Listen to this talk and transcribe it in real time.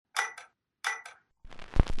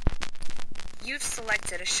You've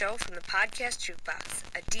selected a show from the Podcast Jukebox,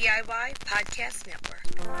 a DIY podcast network.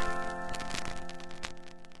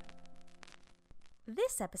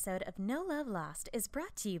 This episode of No Love Lost is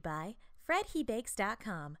brought to you by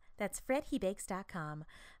FredHeBakes.com. That's FredHeBakes.com.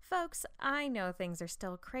 Folks, I know things are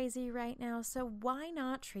still crazy right now, so why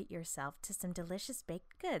not treat yourself to some delicious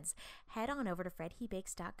baked goods? Head on over to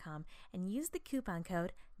FredHeBakes.com and use the coupon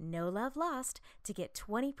code NOLOVELOST to get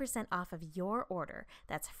 20% off of your order.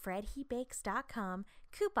 That's FredHeBakes.com,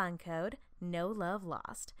 coupon code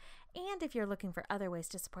NOLOVELOST. And if you're looking for other ways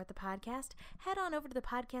to support the podcast, head on over to the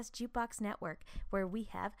Podcast Jukebox Network, where we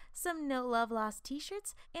have some No Love Lost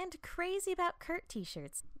t-shirts and Crazy About Kurt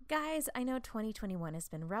t-shirts. Guys, I know 2021 has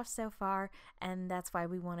been rough so far, and that's why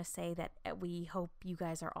we want to say that we hope you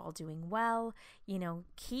guys are all doing well. You know,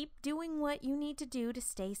 keep doing what you need to do to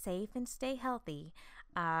stay safe and stay healthy.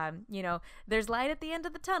 There's light at the end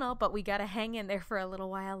of the tunnel, but we got to hang in there for a little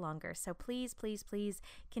while longer. So please, please, please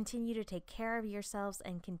continue to take care of yourselves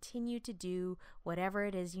and continue to do whatever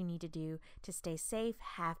it is you need to do to stay safe,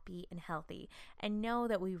 happy, and healthy. And know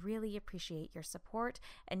that we really appreciate your support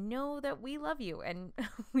and know that we love you and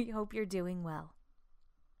we hope you're doing well.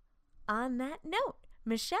 On that note,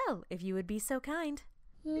 Michelle, if you would be so kind.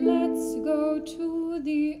 Let's go to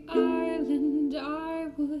the island. I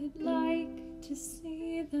would like to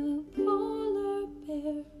see the polar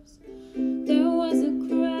bears. There was a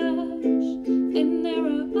crash, and there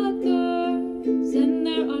are others, and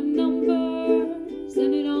there are numbers,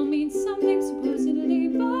 and it all means something supposedly.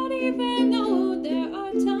 But even though there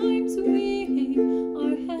are times we hang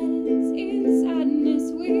our heads in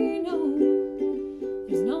sadness, we know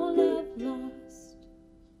there's no love lost.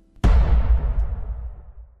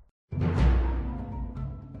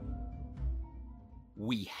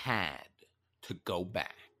 We had to go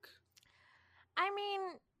back. I mean,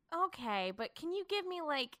 okay, but can you give me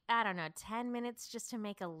 10 minutes just to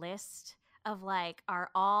make a list of our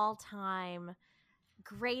all-time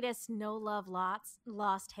greatest No Love Lost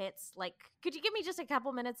hits? Could you give me just a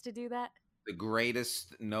couple minutes to do that? The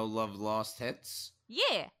greatest No Love Lost hits?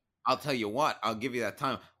 Yeah. I'll tell you what, I'll give you that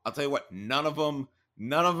time. I'll tell you what, none of them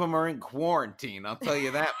are in quarantine. I'll tell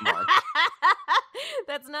you that much.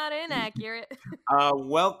 That's not inaccurate.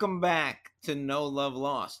 Welcome back to No Love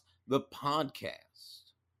Lost, the podcast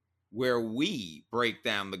where we break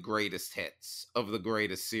down the greatest hits of the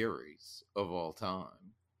greatest series of all time,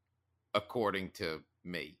 according to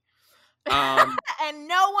me. And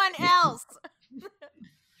no one else.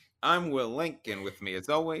 I'm Will Lincoln. With me, as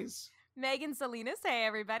always, Megan Salinas. Hey,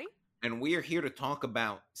 everybody. And we are here to talk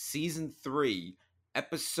about Season 3,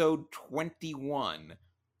 Episode 21,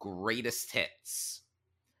 Greatest Hits.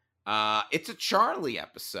 It's a Charlie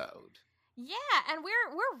episode. Yeah, and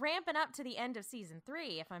we're ramping up to the end of Season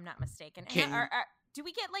 3, if I'm not mistaken. Do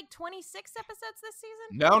we get 26 episodes this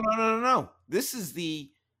season? No. This is the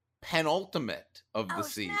penultimate of the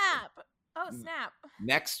season. Oh, snap.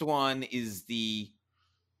 Next one is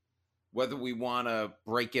whether we want to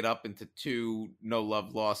break it up into 2 No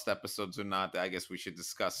Love Lost episodes or not, I guess we should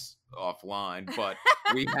discuss offline. But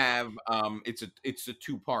we have it's a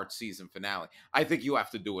 2-part season finale. I think you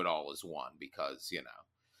have to do it all as one because,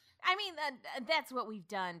 I mean, that's what we've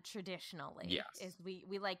done traditionally. Yes. Is we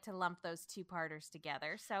like to lump those 2-parters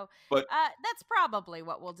together. So but that's probably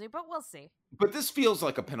what we'll do, but we'll see. But this feels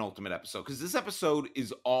like a penultimate episode because this episode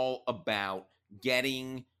is all about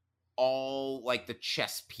getting all the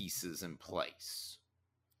chess pieces in place.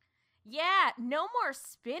 Yeah, no more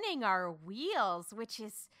spinning our wheels, which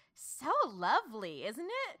is so lovely, isn't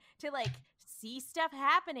it? To see stuff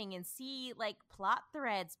happening and see plot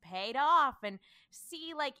threads paid off and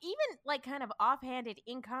see even kind of offhanded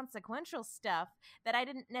inconsequential stuff that I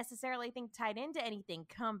didn't necessarily think tied into anything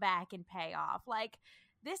come back and pay off.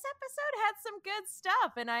 This episode had some good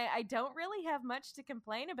stuff, and I don't really have much to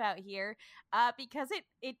complain about here because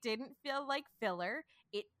it didn't feel like filler.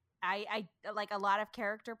 I like a lot of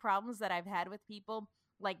character problems that I've had with people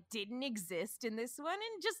didn't exist in this one,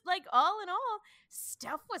 and just all in all,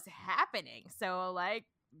 stuff was happening. So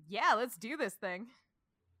yeah, let's do this thing.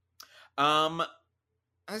 As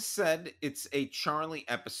I said, it's a Charlie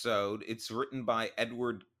episode. It's written by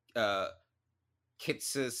Edward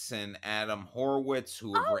Kitsis and Adam Horowitz,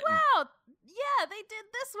 who have written. Oh wow, yeah, they did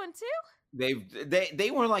this one too.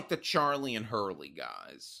 They were like the Charlie and Hurley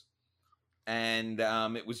guys, and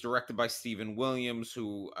it was directed by Stephen Williams,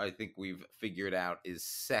 who I think we've figured out is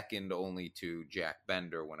second only to Jack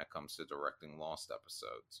Bender when it comes to directing Lost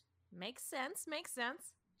episodes. Makes sense.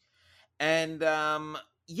 And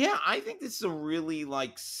yeah, I think this is a really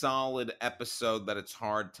solid episode that it's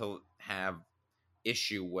hard to have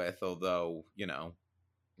issue with, although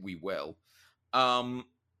we will.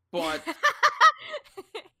 But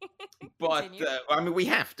Continue. I mean, we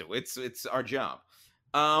have to. It's our job.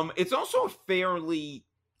 It's also a fairly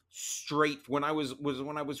straight. When I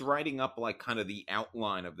was writing up like kind of the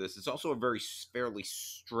outline of this, it's also a fairly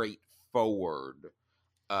straightforward.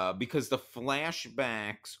 Because the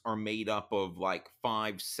flashbacks are made up of like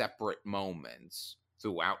 5 separate moments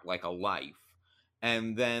throughout like a life,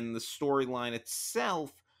 and then the storyline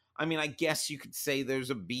itself, I mean, I guess you could say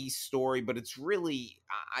there's a B story, but it's really,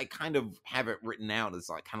 I kind of have it written out as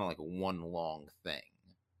like kind of like one long thing,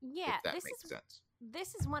 Yeah, if that makes sense.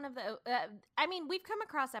 this is one of the I mean, we've come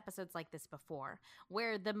across episodes like this before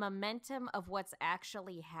where the momentum of what's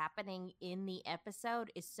actually happening in the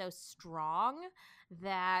episode is so strong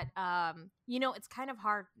that it's kind of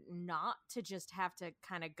hard not to just have to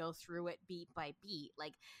kind of go through it beat by beat.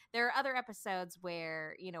 Like, there are other episodes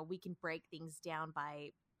where we can break things down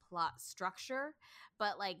by plot structure,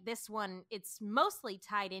 but like this one, it's mostly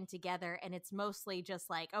tied in together, and it's mostly just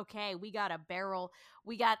like, okay, we got a barrel,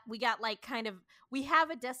 we got like kind of, we have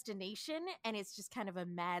a destination, and it's just kind of a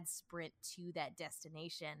mad sprint to that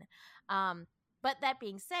destination. But that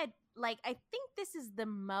being said, like, I think this is the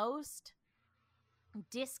most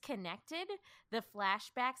disconnected the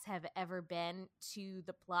flashbacks have ever been to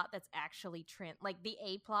the plot that's actually like the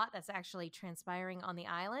A plot that's actually transpiring on the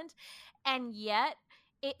island, and yet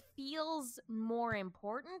it feels more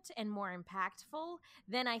important and more impactful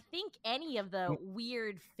than I think any of the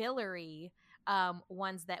weird fillery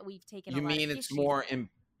ones that we've taken. You a lot mean of it's issues more with.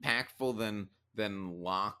 impactful than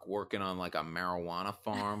Locke working on like a marijuana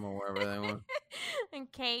farm or wherever they were? And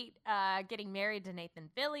Kate getting married to Nathan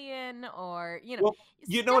Fillion, or Well,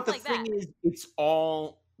 you know stuff what the like that. thing is? It's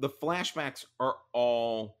all, the flashbacks are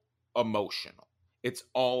all emotional. It's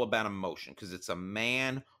all about emotion because it's a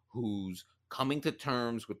man who's coming to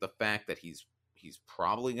terms with the fact that he's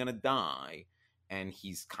probably going to die, and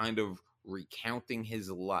he's kind of recounting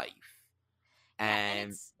his life. Yeah, and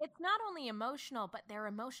And it's not only emotional, but they're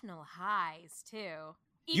emotional highs too.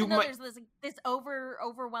 you Even though might, there's this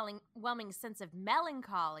overwhelming sense of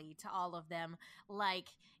melancholy to all of them, like,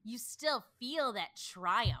 you still feel that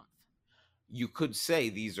triumph. you could say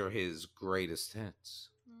these are his greatest hits.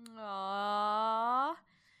 Aww.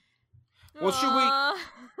 Well, should we? Aww.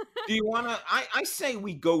 Do you want to? I say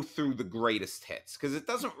we go through the greatest hits because it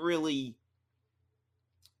doesn't really.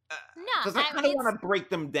 No, Because I kind of want to break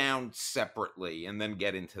them down separately and then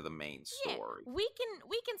get into the main story. Yeah, we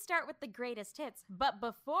can start with the greatest hits, but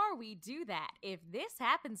before we do that, if this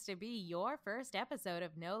happens to be your first episode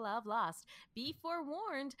of No Love Lost, be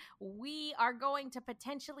forewarned, we are going to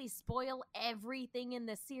potentially spoil everything in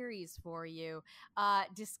the series for you.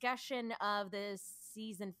 Discussion of the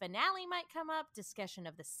season finale might come up, discussion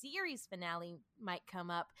of the series finale might come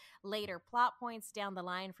up, later plot points down the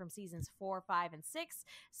line from seasons 4, 5, and 6.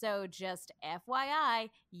 So just FYI,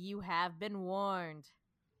 you have been warned.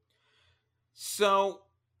 So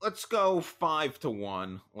let's go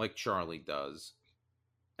 5-1 like Charlie does.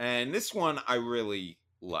 And this one I really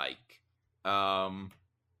like.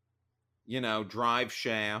 Drive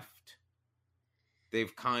shaft.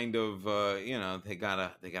 They've kind of they got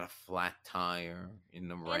a flat tire in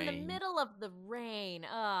the rain. In the middle of the rain.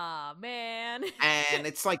 Oh, man. And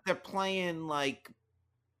it's like they're playing like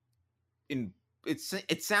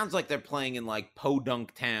it sounds like they're playing in like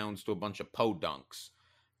podunk towns to a bunch of podunks.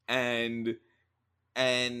 And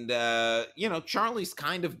Charlie's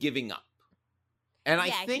kind of giving up. And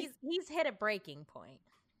I think he's hit a breaking point.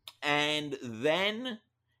 And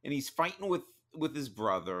he's fighting with his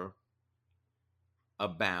brother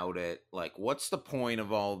about it, like, what's the point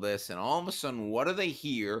of all this? And all of a sudden, what do they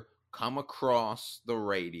hear come across the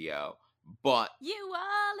radio? But you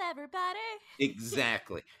all, everybody.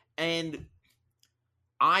 Exactly. And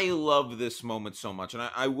I love this moment so much, and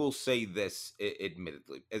I will say this,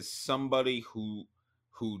 admittedly, as somebody who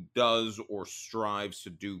does or strives to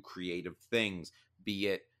do creative things, be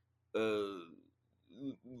it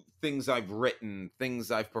things I've written, things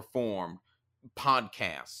I've performed,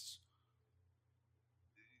 podcasts,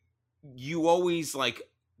 you always like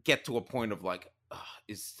get to a point of like,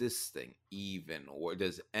 is this thing even, or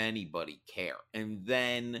does anybody care? And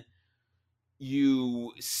then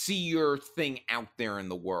you see your thing out there in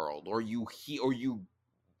the world, or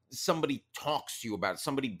somebody talks to you about it,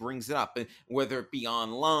 somebody brings it up, whether it be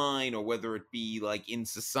online or whether it be like in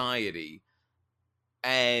society,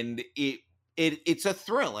 and it's a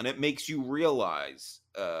thrill, and it makes you realize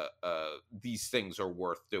these things are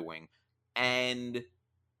worth doing. And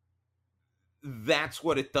that's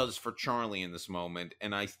what it does for Charlie in this moment,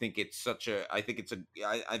 and I think they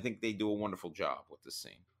do a wonderful job with this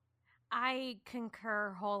scene. I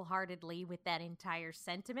concur wholeheartedly with that entire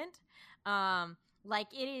sentiment. Like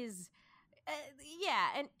it is, yeah,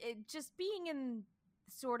 and just being in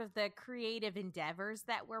sort of the creative endeavors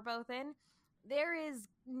that we're both in, there is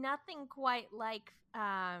nothing quite like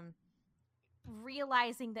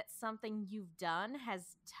realizing that something you've done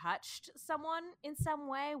has touched someone in some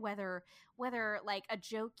way, whether like a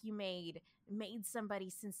joke you made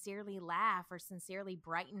somebody sincerely laugh or sincerely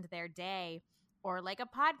brightened their day, or like a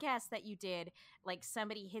podcast that you did, like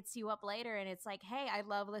somebody hits you up later and it's like, hey, I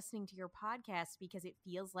love listening to your podcast because it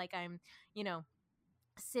feels like I'm, you know,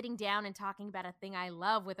 sitting down and talking about a thing I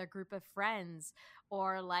love with a group of friends,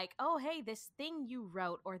 or like, oh, hey, this thing you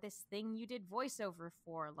wrote or this thing you did voiceover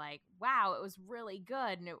for, like, wow, it was really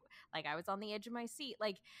good. And like, I was on the edge of my seat.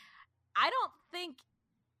 Like, I don't think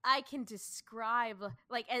I can describe,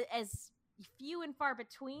 like, as few and far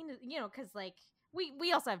between, you know, because like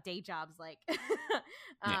we also have day jobs, like,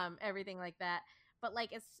 everything like that. But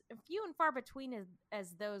like, as few and far between as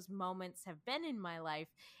those moments have been in my life,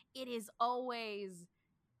 it is always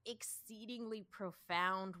exceedingly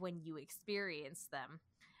profound when you experience them.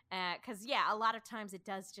 Because, yeah, a lot of times it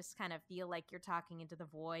does just kind of feel like you're talking into the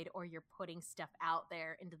void, or you're putting stuff out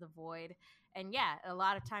there into the void. And yeah, a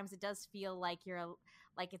lot of times it does feel like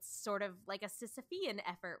like it's sort of like a Sisyphean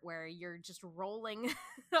effort where you're just rolling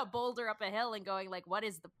a boulder up a hill and going like, what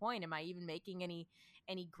is the point? Am I even making any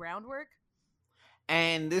groundwork?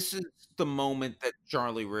 And this is the moment that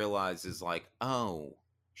Charlie realizes, like, oh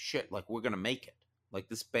shit, like we're gonna make it. Like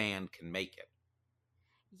this band can make it.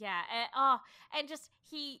 Yeah, and just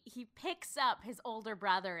he picks up his older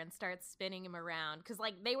brother and starts spinning him around, because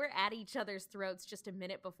like they were at each other's throats just a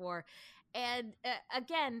minute before, and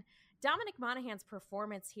again, Dominic Monaghan's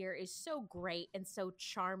performance here is so great and so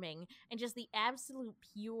charming, and just the absolute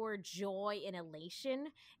pure joy and elation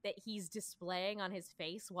that he's displaying on his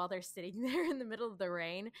face while they're sitting there in the middle of the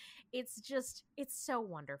rain. It's so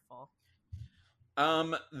wonderful.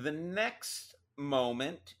 The next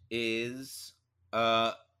moment is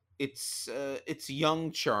uh it's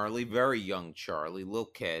young Charlie, very young Charlie, little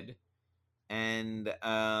kid, and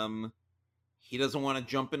he doesn't want to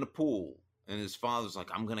jump in the pool, and his father's like,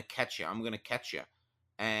 I'm gonna catch you, I'm gonna catch you,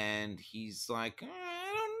 and he's like,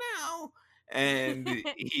 I don't know, and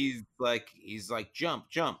he's like jump,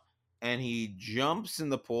 and he jumps in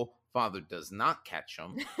the pool. Father does not catch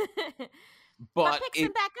him, But but picks it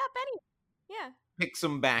him back up anyway. Yeah. picks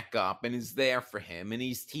him back up and is there for him, and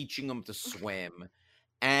he's teaching him to swim.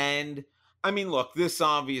 And I mean, look, this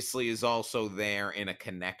obviously is also there in a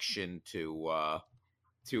connection to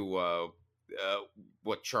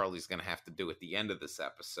what Charlie's going to have to do at the end of this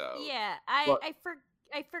episode. Yeah, But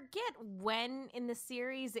I forget when in the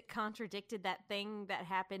series it contradicted that thing that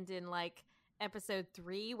happened in like episode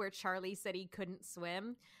 3 where Charlie said he couldn't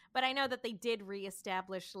swim. But I know that they did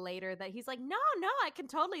reestablish later that he's like, no, I can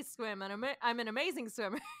totally swim, and I'm an amazing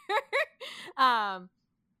swimmer. I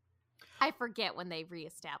forget when they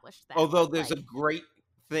reestablished that. although but, there's a like, great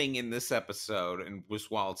thing in this episode, and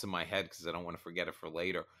just while it's in my head because I don't want to forget it for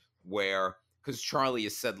later, where because Charlie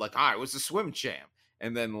has said like, I was a swim champ,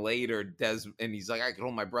 and then later and he's like, I could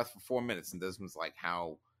hold my breath for 4 minutes, and Desmond's like,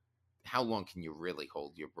 how long can you really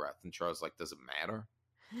hold your breath? And Charles like, does it matter?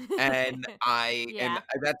 And yeah,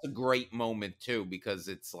 that's a great moment too, because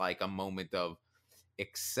it's like a moment of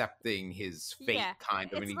accepting his fate, yeah.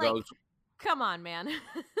 kind of, and It's he like, goes, come on, man.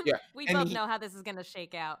 yeah, We and both know how this is gonna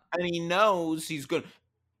shake out. he knows he's good.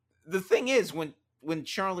 The thing is, when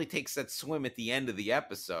Charlie takes that swim at the end of the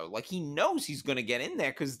episode, like he knows he's going to get in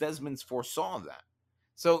there because Desmond's foresaw that.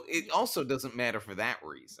 So it also doesn't matter for that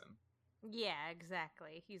reason. Yeah,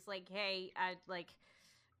 exactly. He's like, hey,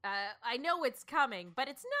 I know it's coming, but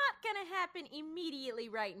it's not gonna happen immediately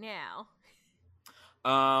right now.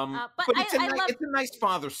 But But it's I love, it's a nice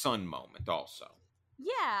father-son moment also.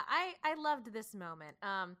 yeah, I loved this moment.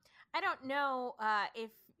 I don't know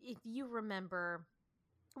if you remember.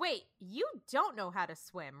 Wait, you don't know how to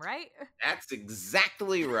swim, right? That's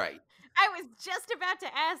exactly right. I was just about to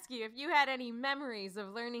ask you if you had any memories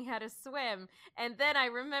of learning how to swim, and then I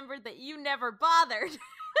remembered that you never bothered.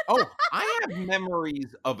 Oh, I have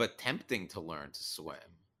memories of attempting to learn to swim.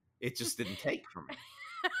 It just didn't take for me.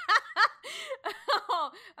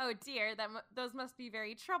 Oh dear, those must be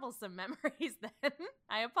very troublesome memories then.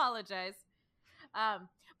 I apologize.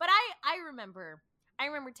 But I remember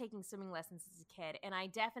taking swimming lessons as a kid, and I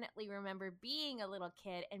definitely remember being a little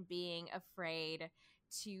kid and being afraid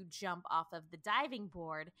to jump off of the diving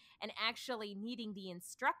board, and actually needing the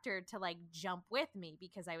instructor to like jump with me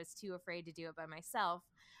because I was too afraid to do it by myself.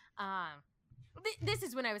 This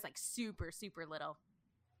is when I was like super little.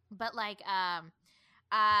 But like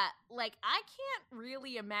Like, I can't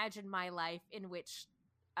really imagine my life in which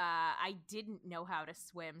I didn't know how to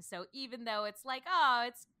swim. So even though it's like, oh,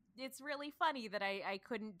 it's really funny that I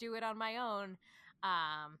couldn't do it on my own,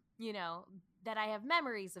 you know, that I have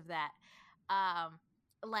memories of that.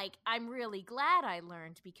 Like, I'm really glad I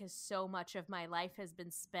learned, because so much of my life has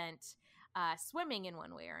been spent swimming in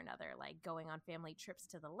one way or another, like going on family trips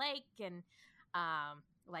to the lake, and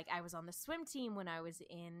like I was on the swim team when I was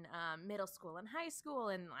in middle school and high school,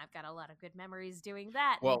 and I've got a lot of good memories doing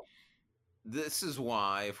that. Well, this is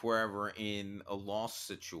why, if we're ever in a lost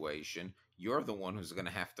situation, you're the one who's going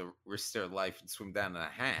to have to risk their life and swim down in a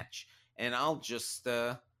hatch, and I'll just,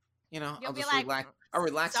 You'll I'll be just like, relax. I'll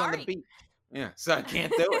relax on the sorry. beach. Yeah, so I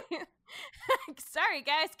can't do it. Sorry,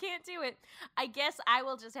 guys, can't do it. I guess I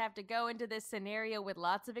will just have to go into this scenario with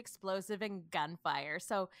lots of explosive and gunfire.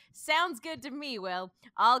 So, sounds good to me, Will.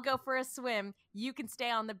 I'll go for a swim. You can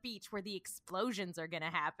stay on the beach where the explosions are going to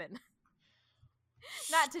happen.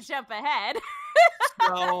 Not to jump ahead.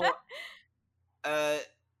 So,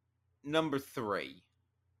 number 3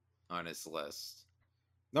 on his list.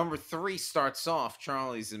 Number 3 starts off,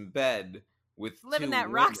 Charlie's in bed with living 2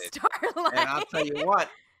 that rock women. star life. And I'll tell you what,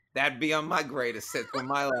 that'd be on my greatest hit when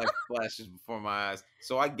my life flashes before my eyes.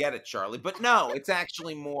 So I get it, Charlie. But no, it's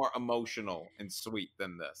actually more emotional and sweet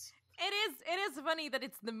than this. It is funny that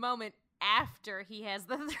it's the moment after he has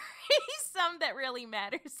the threesome that really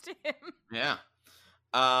matters to him. Yeah.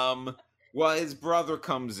 Well, his brother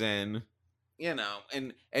comes in, you know,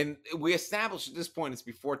 and we established at this point it's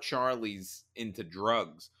before Charlie's into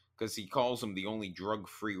drugs, because he calls him the only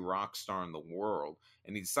drug-free rock star in the world,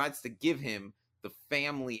 and he decides to give him the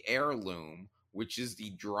family heirloom, which is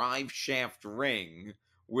the drive shaft ring,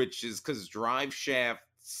 which is because drive shaft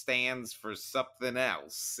stands for something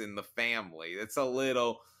else in the family. It's a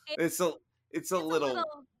little Yeah.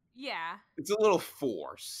 it's a little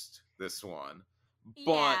forced, this one. But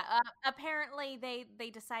Yeah, apparently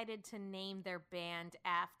they decided to name their band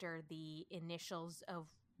after the initials of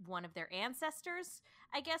one of their ancestors.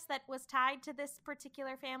 I guess that was tied to this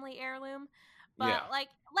particular family heirloom. But yeah,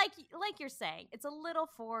 like you're saying, it's a little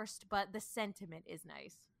forced, but the sentiment is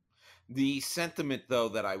nice. the sentiment though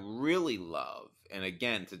that I really love, and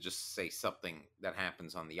again to just say something that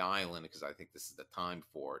happens on the island because I think this is the time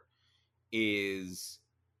for it, is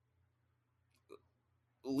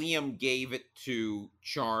Liam gave it to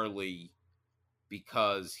Charlie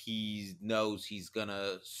because he knows he's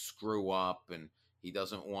gonna screw up and he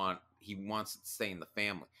wants it to stay in the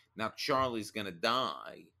family. Now Charlie's gonna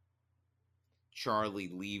die. Charlie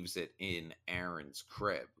leaves it in Aaron's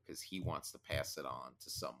crib because he wants to pass it on to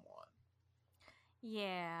someone.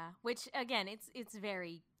 Yeah, which again, it's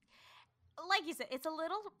very, like you said, it's a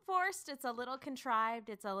little forced, it's a little contrived,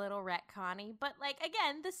 it's a little retconny, but like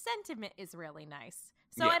again, the sentiment is really nice.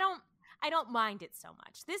 So Yeah. I don't mind it so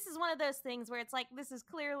much. This is one of those things where it's like this is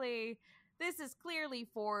clearly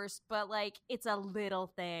forced, but like it's a little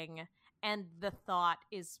thing and the thought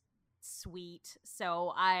is sweet.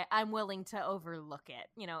 So I'm willing to overlook it.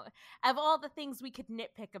 You know, of all the things we could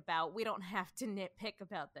nitpick about, we don't have to nitpick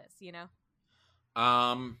about this, you know?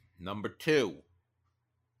 Number 2.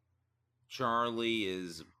 Charlie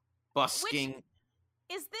is busking.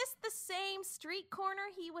 Is this the same street corner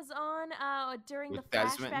he was on during With the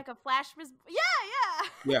Desmond? flashback of Yeah.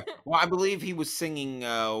 Yeah. Well, I believe he was singing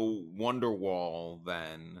Wonderwall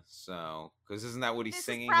then. So, because isn't that what he's This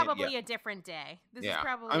singing? is probably a different day. This is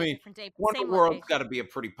probably a different day. But same Wonderworld's location. got to be a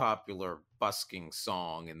pretty popular busking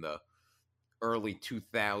song in the early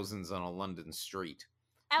 2000s on a London street.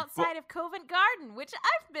 Outside of Covent Garden, which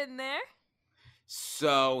I've been there.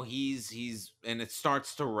 So he's and it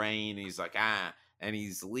starts to rain. He's like, and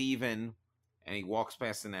he's leaving, and he walks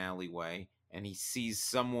past an alleyway, and he sees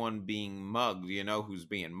someone being mugged. You know who's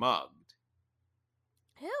being mugged?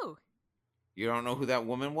 Who? You don't know who that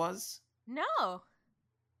woman was? No.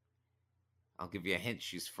 I'll give you a hint.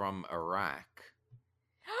 She's from Iraq.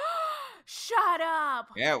 Shut up.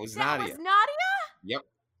 Yeah, it was That Nadia. was Nadia? Yep.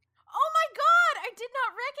 Oh my god, I did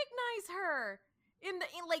not recognize her.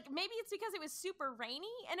 Like maybe it's because it was super rainy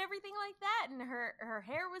and everything like that, and her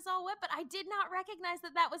hair was all wet, but I did not recognize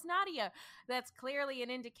that was Nadia. That's clearly an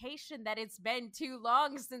indication that it's been too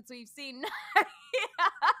long since we've seen Nadia.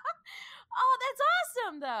 Oh, that's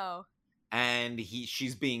awesome though. And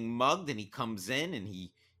she's being mugged, and he comes in, and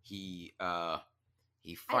he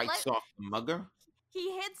fights off the mugger.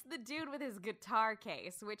 He hits the dude with his guitar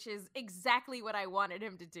case, which is exactly what I wanted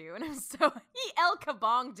him to do, and he El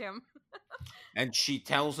Kabonged him. And she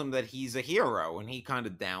tells him that he's a hero, and he kind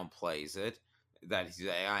of downplays it, that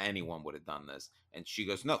anyone would have done this. And she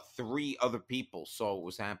goes, no, 3 other people saw what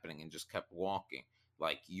was happening and just kept walking.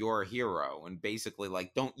 like, you're a hero, and basically,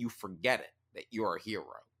 like, don't you forget it that you're a hero.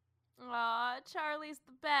 Aw, Charlie's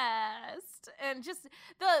the best. And just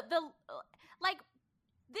the like,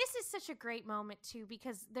 this is such a great moment too,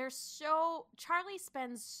 because Charlie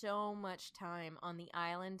spends so much time on the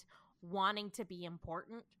island wanting to be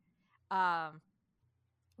important.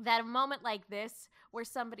 That a moment like this where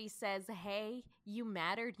somebody says, "Hey, you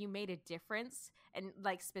mattered, you made a difference," and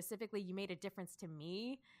like specifically, you made a difference to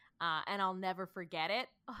me, and I'll never forget it.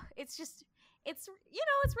 It's just, it's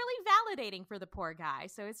really validating for the poor guy.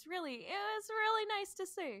 So it was really nice to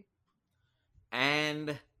see.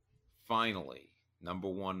 And finally, number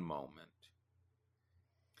one moment.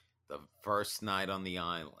 The first night on the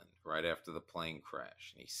island, right after the plane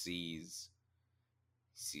crash, and he sees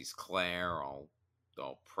Claire all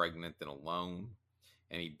pregnant and alone,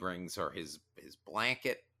 and he brings her his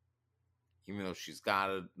blanket, even though she's got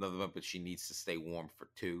another one, but she needs to stay warm for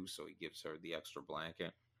 2, so he gives her the extra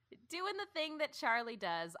blanket. Doing the thing that Charlie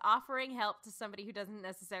does, offering help to somebody who doesn't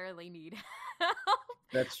necessarily need help.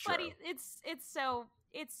 That's true. But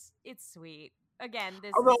it's sweet. Again,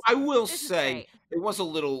 although I will say it was a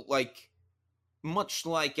little, like, much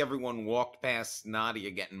like everyone walked past Nadia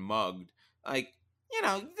getting mugged, like, you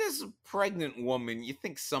know, this pregnant woman, you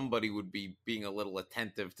think somebody would be being a little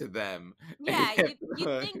attentive to them. Yeah, you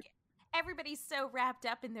think everybody's so wrapped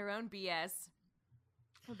up in their own BS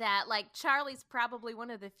that, like, Charlie's probably one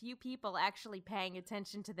of the few people actually paying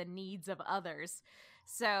attention to the needs of others.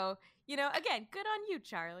 So, you know, again, good on you,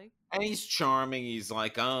 Charlie. And he's charming. He's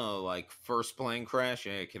like, oh, like, first plane crash?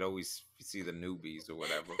 Yeah, you could always see the newbies or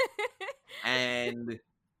whatever. And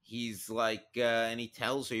he's like, and he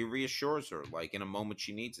tells her, he reassures her, like, in a moment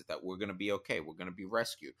she needs it, that we're going to be okay. We're going to be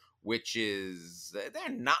rescued, which is, they're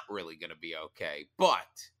not really going to be okay.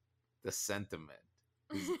 But the sentiment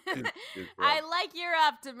is I like your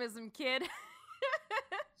optimism, kid.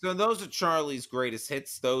 So those are Charlie's greatest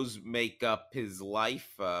hits. Those make up his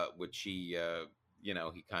life, which he, you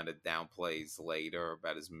know, he kind of downplays later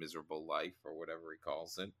about his miserable life or whatever he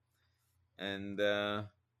calls it. And, yeah.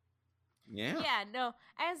 Yeah, no.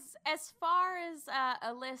 As far as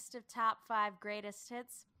a list of top 5 greatest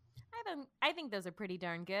hits, I think those are pretty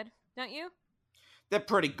darn good, don't you? They're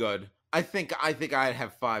pretty good. I think I'd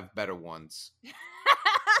have 5 better ones.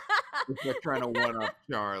 If they're trying to one up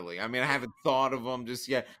Charlie. I mean, I haven't thought of them just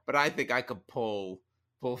yet, but I think I could pull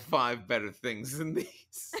 5 better things than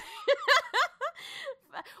these.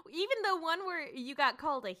 Even the one where you got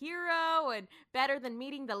called a hero and better than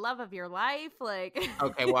meeting the love of your life, like.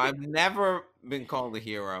 Okay, well, I've never been called a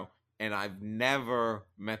hero, and I've never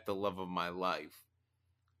met the love of my life.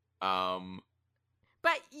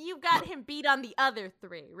 But you got him beat on the other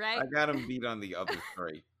 3, right? I got him beat on the other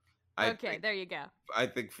 3. Okay, there you go. I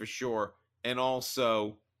think for sure. And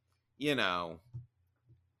also, you know,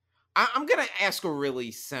 I'm going to ask a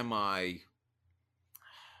really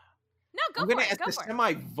I'm going to ask a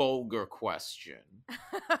semi-vulgar question.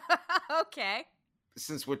 Okay.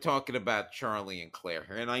 Since we're talking about Charlie and Claire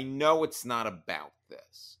here, and I know it's not about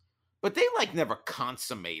this, but they, like, never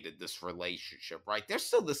consummated this relationship, right? There's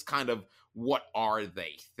still this kind of what are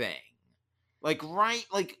they thing. Like, right?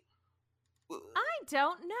 Like, I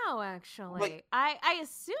don't know, actually. Like, I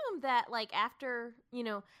assume that, like, after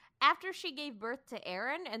she gave birth to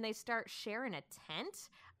Aaron and they start sharing a tent,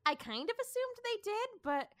 I kind of assumed they did,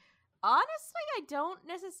 but honestly, I don't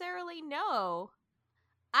necessarily know.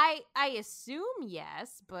 I assume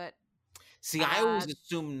yes, but see, I always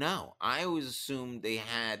assume no. I always assumed they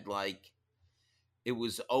had, like, it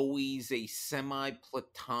was always a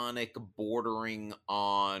semi-platonic, bordering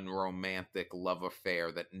on romantic love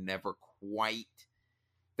affair that never quite,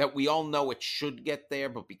 that we all know it should get there,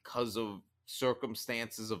 but because of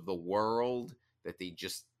circumstances of the world, that they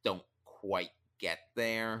just don't quite get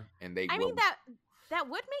there. And I mean, that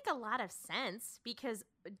would make a lot of sense, because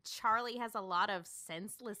Charlie has a lot of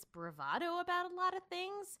senseless bravado about a lot of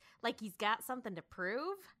things. Like, he's got something to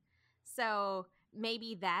prove. So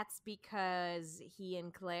maybe that's because he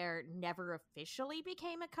and Claire never officially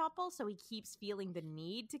became a couple, so he keeps feeling the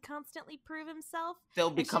need to constantly prove himself. They'll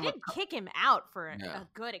become and she did kick him out for a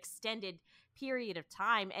good extended period of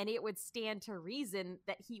time, and it would stand to reason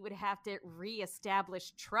that he would have to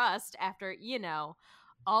reestablish trust after,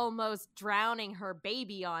 almost drowning her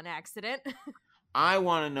baby on accident. I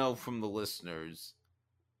want to know from the listeners,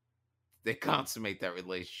 they consummate that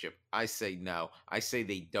relationship. I say no. I say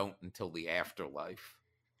they don't until the afterlife.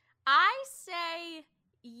 I say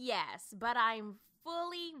yes, but I'm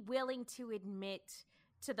fully willing to admit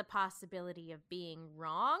to the possibility of being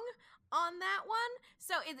wrong on that one.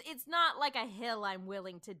 So it's not like a hill I'm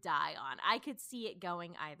willing to die on. I could see it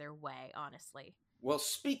going either way, honestly. Well,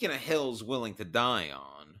 speaking of hills willing to die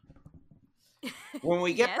on, when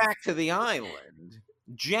we get Yes. back to the island,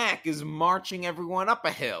 Jack is marching everyone up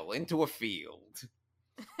a hill into a field.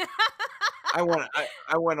 I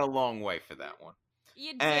went a long way for that one.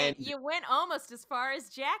 You did. And You went almost as far as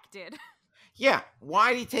Jack did. yeah,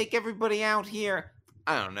 why'd he take everybody out here?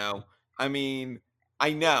 I don't know. I mean,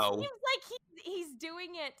 I know. It seems like he's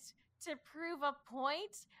doing it to prove a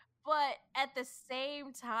point, but at the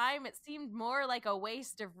same time, it seemed more like a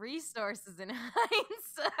waste of resources in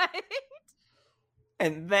hindsight.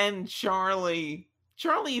 And then Charlie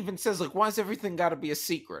even says, like, why's everything got to be a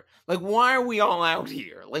secret? Like, why are we all out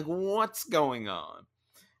here? Like, what's going on?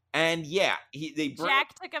 And yeah,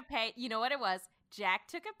 Jack took a page. You know what it was? Jack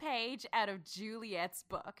took a page out of Juliet's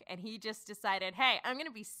book, and he just decided, hey, I'm going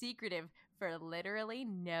to be secretive for literally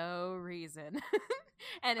no reason.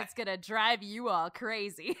 And it's going to drive you all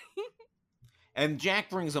crazy. And Jack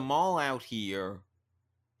brings them all out here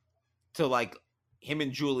to, like, him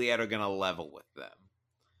and Juliet are going to level with them.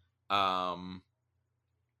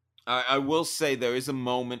 I will say there is a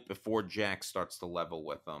moment before Jack starts to level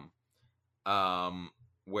with them,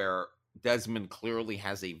 where Desmond clearly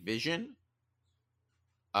has a vision.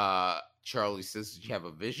 Charlie says, "Did you have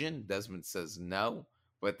a vision?" Desmond says no.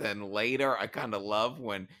 But then later, I kind of love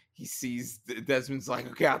when he sees Desmond's like,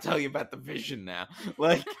 "Okay, I'll tell you about the vision now."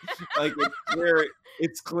 Like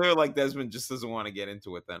it's clear like Desmond just doesn't want to get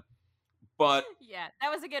into it then. But yeah, that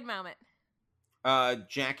was a good moment.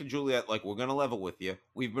 Jack and Juliet, like, we're gonna level with you.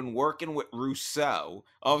 We've been working with Rousseau.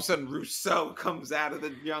 All of a sudden, Rousseau comes out of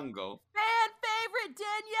the jungle. Fan favorite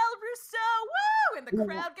Danielle Rousseau, woo! And the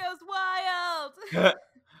crowd goes wild.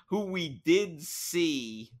 Who we did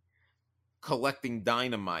see collecting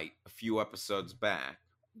dynamite a few episodes back.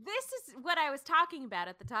 This is what I was talking about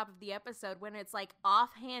at the top of the episode, when it's like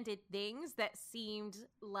offhanded things that seemed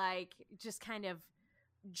like just kind of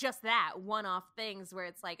just that one-off things where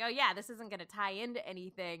it's like, oh yeah, this isn't going to tie into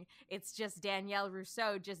anything. It's just Danielle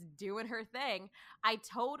Rousseau just doing her thing. I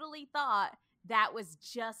totally thought that was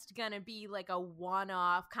just going to be like a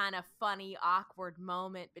one-off kind of funny, awkward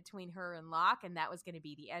moment between her and Locke, and that was going to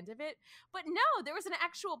be the end of it. But no, there was an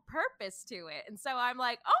actual purpose to it. And so I'm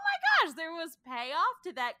like, oh my gosh, there was payoff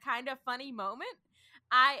to that kind of funny moment.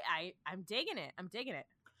 I'm digging it. I'm digging it.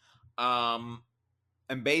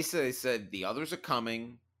 And basically they said the others are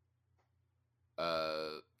coming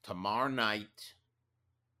tomorrow night.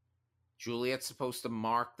 Juliet's supposed to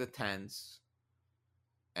mark the tents,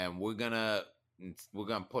 and we're gonna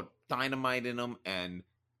put dynamite in them, and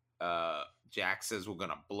Jack says we're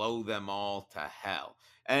gonna blow them all to hell.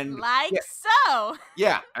 And so.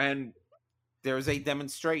 Yeah, and there's a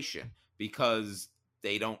demonstration because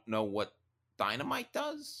they don't know what dynamite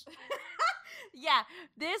does. Yeah,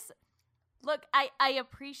 look, I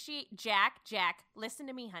appreciate Jack, listen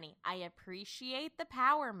to me, honey. I appreciate the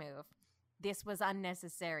power move. This was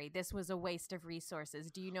unnecessary. This was a waste of resources.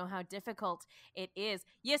 Do you know how difficult it is?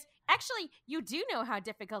 Yes, actually, you do know how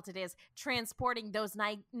difficult it is transporting those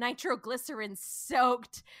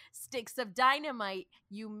nitroglycerin-soaked sticks of dynamite.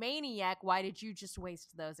 You maniac, why did you just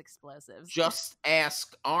waste those explosives? Just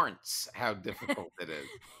ask Arntz how difficult it is.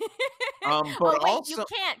 But also, you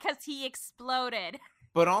can't because he exploded.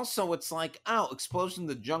 But also, it's like, oh, explosion in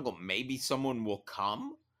the jungle. Maybe someone will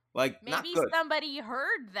come. Like, maybe not good. Somebody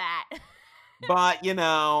heard that. But,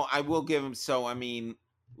 I will give him,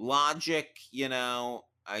 logic,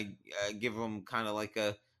 I give him kind of like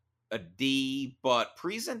a D, but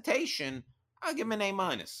presentation, I'll give him an A-.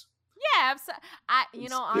 Yeah,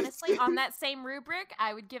 honestly, on that same rubric,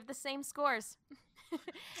 I would give the same scores. And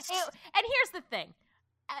here's the thing.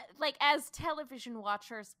 Like, as television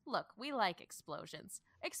watchers, look, we like explosions.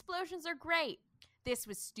 Explosions are great. This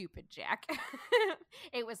was stupid, Jack.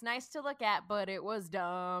 It was nice to look at, but it was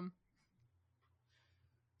dumb.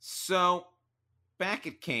 So, back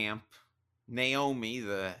at camp, Naomi,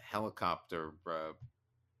 the helicopter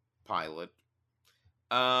pilot,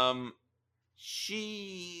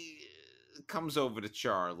 she comes over to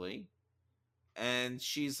Charlie, and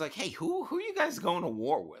she's like, hey, who are you guys going to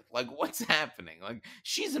war with? Like, what's happening? Like,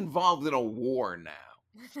 she's involved in a war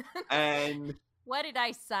now. And what did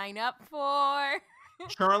I sign up for?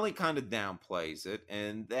 Charlie kind of downplays it,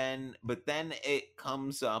 but then it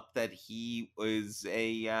comes up that he was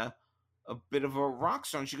a bit of a rock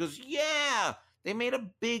star. And she goes, yeah, they made a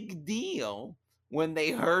big deal when they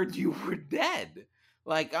heard you were dead.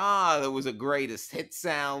 Like, that was a greatest hits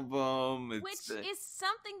album. Which is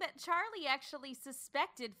something that Charlie actually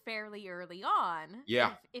suspected fairly early on.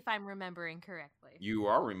 Yeah. If I'm remembering correctly. You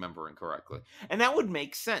are remembering correctly. And that would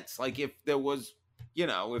make sense. Like, if there was,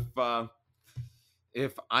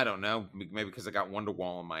 if I don't know, maybe because I got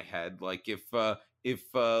Wonderwall in my head, like if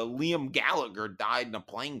Liam Gallagher died in a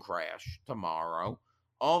plane crash tomorrow,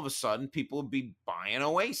 all of a sudden people would be buying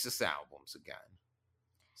Oasis albums again.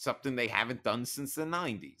 Something they haven't done since the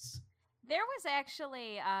 90s. There was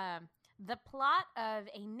actually the plot of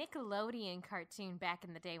a Nickelodeon cartoon back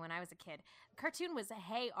in the day when I was a kid. The cartoon was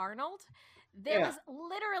Hey Arnold. There was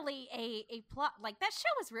literally a plot, like that show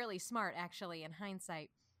was really smart actually in hindsight.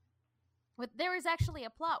 But there was actually a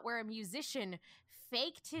plot where a musician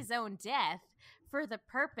faked his own death for the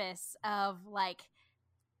purpose of like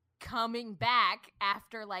coming back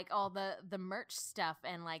after like all the merch stuff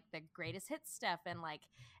and like the greatest hits stuff and like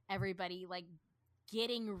everybody like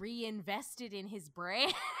getting reinvested in his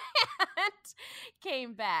brand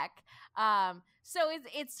came back. So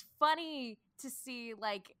it's funny to see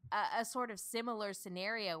like a sort of similar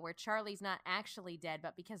scenario where Charlie's not actually dead,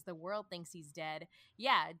 but because the world thinks he's dead,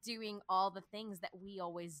 doing all the things that we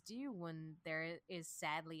always do when there is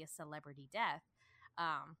sadly a celebrity death.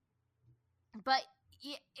 But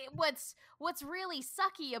what's really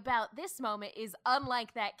sucky about this moment is,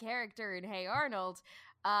 unlike that character in Hey Arnold,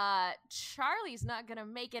 Charlie's not gonna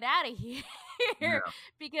make it out of here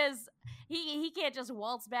because he can't just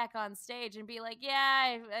waltz back on stage and be like,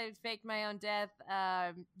 I faked my own death,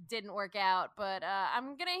 didn't work out, but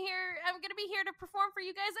I'm gonna be here to perform for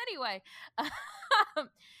you guys anyway.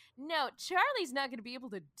 No, Charlie's not gonna be able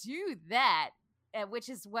to do that. Which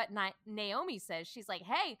is what Naomi says. She's like,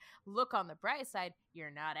 hey, look on the bright side.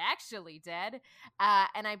 You're not actually dead.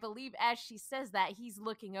 And I believe as she says that, he's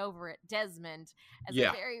looking over at Desmond as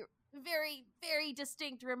a very, very, very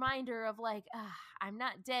distinct reminder of like, I'm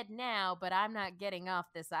not dead now, but I'm not getting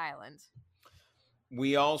off this island.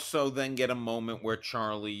 We also then get a moment where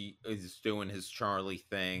Charlie is doing his Charlie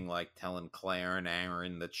thing, like telling Claire and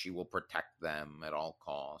Aaron that she will protect them at all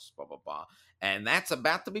costs, blah, blah, blah. And that's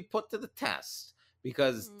about to be put to the test.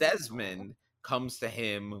 Because Desmond comes to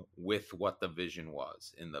him with what the vision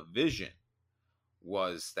was. And the vision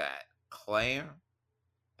was that Claire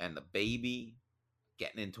and the baby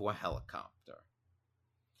getting into a helicopter.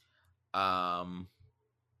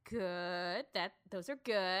 Good. Those are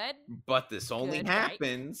good. But this only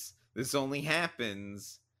happens. Right? This only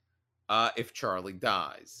happens if Charlie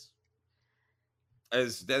dies.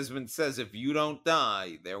 As Desmond says, if you don't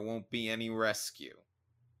die, there won't be any rescue.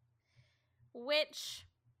 Which,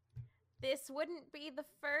 this wouldn't be the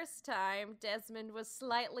first time Desmond was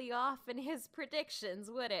slightly off in his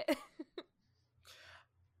predictions, would it?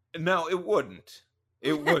 No, it wouldn't.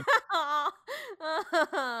 It wouldn't.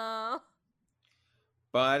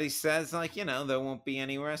 But he says, like, there won't be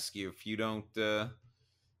any rescue if you don't die.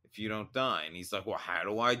 And he's like, well, how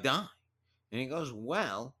do I die? And he goes,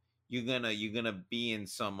 well, you're gonna be in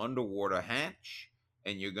some underwater hatch,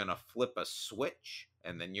 and you're gonna flip a switch,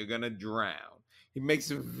 and then you're gonna drown. He makes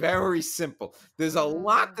it very simple. There's a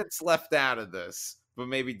lot that's left out of this, but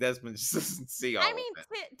maybe Desmond just doesn't see all of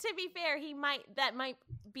it. To be fair, that might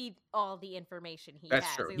be all the information he that's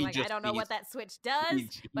has. True. He's like, I don't know what that switch does,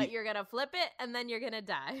 but you're gonna flip it, and then you're gonna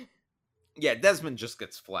die. Yeah, Desmond just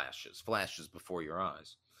gets flashes before your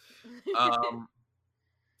eyes.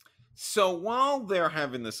 So while they're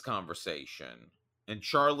having this conversation, and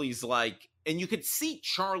Charlie's like, and you could see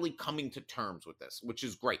Charlie coming to terms with this, which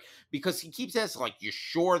is great, because he keeps asking, like, you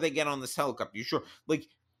sure they get on this helicopter? You sure? Like,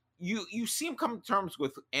 you see him come to terms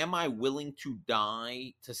with, am I willing to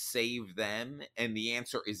die to save them? And the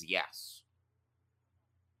answer is yes.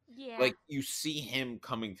 Yeah. Like, you see him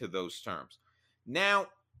coming to those terms. Now,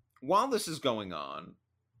 while this is going on,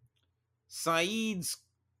 Saeed's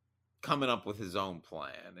coming up with his own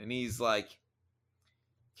plan, and he's like,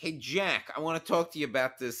 hey, Jack, I want to talk to you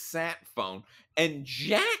about this sat phone. And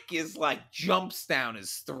Jack is like, jumps down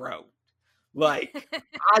his throat. Like,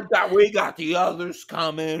 we got the others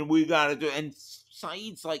coming. We got to do. And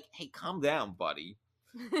Saeed's like, hey, calm down, buddy.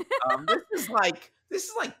 This is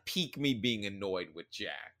like peak me being annoyed with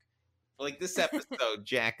Jack. Like, this episode,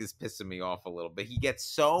 Jack is pissing me off a little bit. He gets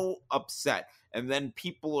so upset. And then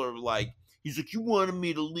people are like, he's like, you wanted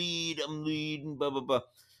me to lead. I'm leading, blah, blah, blah.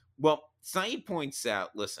 Well, Saeed points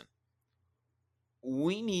out, listen,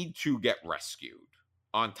 we need to get rescued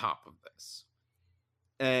on top of this.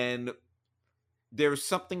 And there's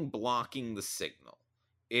something blocking the signal.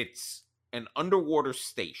 It's an underwater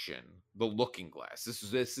station, the Looking Glass. This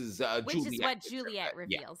is Juliet. Which is what Juliet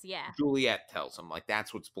reveals, yeah. Juliet tells him, like,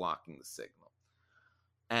 that's what's blocking the signal.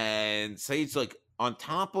 And Saeed's like, on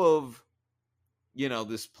top of,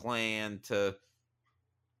 this plan to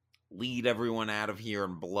lead everyone out of here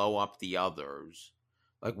and blow up the others,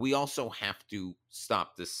 like, we also have to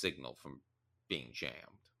stop this signal from being jammed.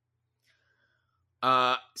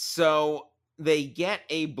 So they get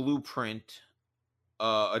a blueprint,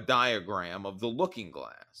 a diagram of the looking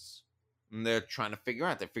glass. And they're trying to figure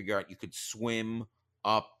out. They figure out you could swim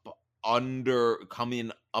up come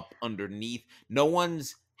in up underneath. No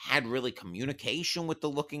one's had really communication with the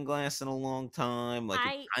looking glass in a long time. Like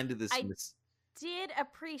it's kind of this. I did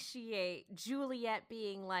appreciate Juliet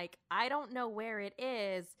being like, I don't know where it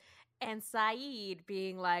is, and Saeed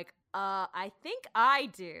being like, I think I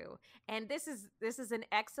do. And this is an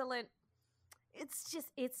excellent.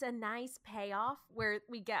 It's a nice payoff where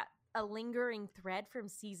we got a lingering thread from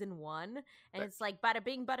season 1, and it's like bada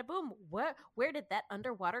bing bada boom. Where did that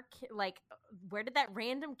underwater where did that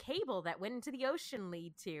random cable that went into the ocean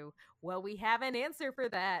lead to? Well, we have an answer for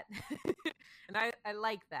that. And I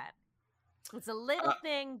like that. It's a little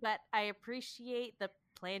thing, but I appreciate the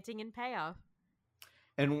planting and payoff.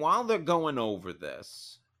 And while they're going over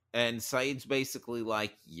this, and Saeed's basically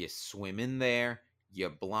like, you swim in there, you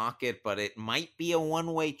block it, but it might be a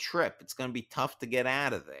one-way trip. It's going to be tough to get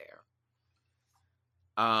out of there.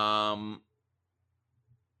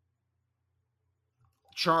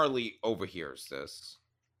 Charlie overhears this,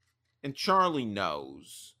 and Charlie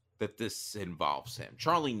knows that this involves him.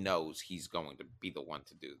 Charlie knows he's going to be the one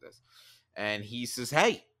to do this, and he says,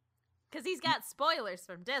 "Hey," because he's got spoilers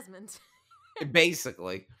from Desmond,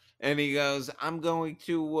 basically. And he goes, "I'm going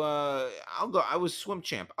to. I'll go. I was swim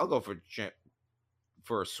champ. I'll go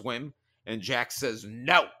for a swim." And Jack says,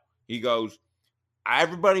 "No." He goes,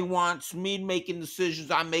 "Everybody wants me making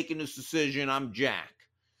decisions. I'm making this decision. I'm Jack."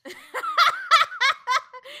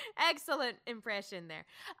 Excellent impression there.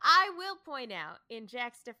 I will point out, in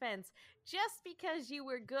Jack's defense, just because you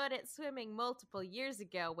were good at swimming multiple years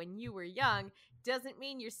ago when you were young doesn't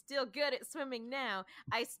mean you're still good at swimming now.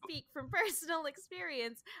 I speak from personal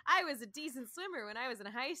experience. I was a decent swimmer when I was in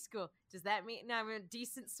high school. Does that mean I'm a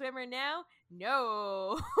decent swimmer now?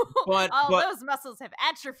 No. But those muscles have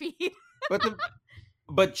atrophied.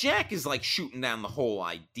 But Jack is like shooting down the whole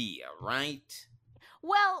idea, right?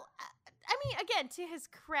 Well, I mean, again, to his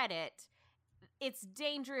credit, it's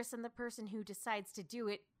dangerous, and the person who decides to do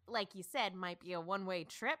it, like you said, might be a one-way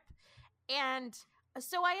trip. And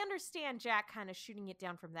so I understand Jack kind of shooting it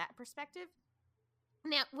down from that perspective.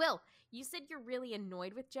 Now, Will, you said you're really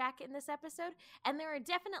annoyed with Jack in this episode, and there are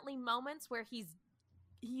definitely moments where he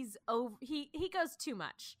goes too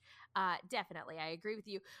much. Definitely, I agree with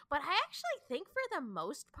you. But I actually think for the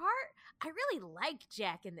most part, I really like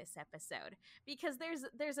Jack in this episode, because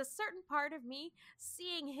there's a certain part of me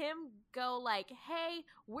seeing him go like, hey,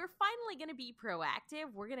 we're finally going to be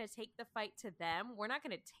proactive. We're going to take the fight to them. We're not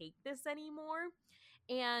going to take this anymore.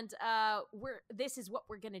 And this is what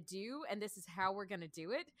we're going to do, and this is how we're going to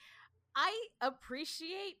do it. I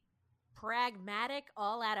appreciate pragmatic,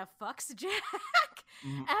 all out of fucks Jack.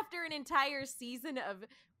 After an entire season of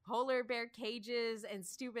polar bear cages and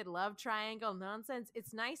stupid love triangle nonsense,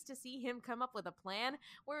 it's nice to see him come up with a plan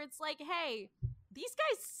where it's like, hey, these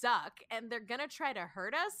guys suck and they're gonna try to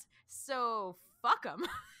hurt us, so fuck them.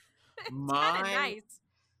 It's kind of nice.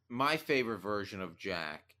 My favorite version of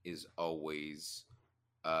Jack is always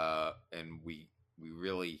and we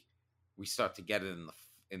start to get it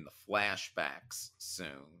in the flashbacks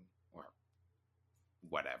soon, or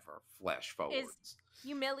whatever, flash forwards. Is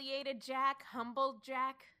humiliated Jack, humbled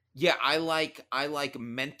Jack? Yeah, I like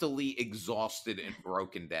mentally exhausted and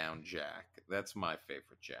broken down Jack. That's my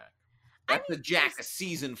favorite Jack. That's the Jack of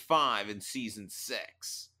season 5 and season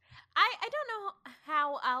 6. I don't know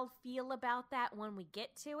how I'll feel about that when we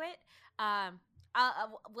get to it.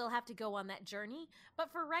 We'll have to go on that journey.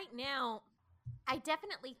 But for right now, I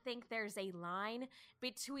definitely think there's a line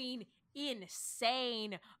between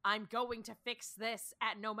insane, I'm going to fix this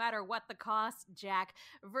at no matter what the cost, Jack,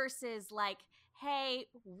 versus like, hey,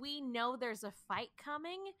 we know there's a fight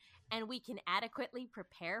coming and we can adequately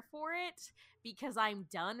prepare for it because I'm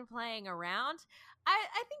done playing around.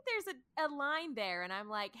 I think there's a line there, and I'm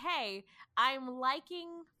like, hey, I'm liking,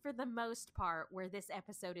 for the most part, where this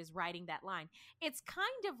episode is writing that line. It's kind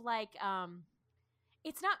of like,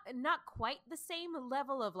 it's not quite the same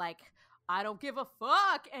level of like, I don't give a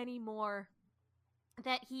fuck anymore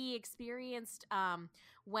that he experienced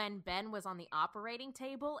when Ben was on the operating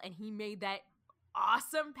table and he made that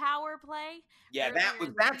awesome power play. Yeah,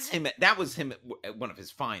 that was him at one of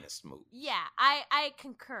his finest moves. Yeah, I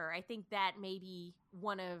concur. I think that maybe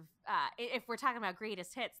one of if we're talking about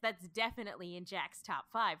greatest hits, that's definitely in Jack's top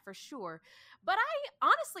 5 for sure. But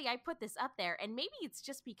I put this up there, and maybe it's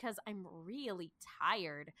just because I'm really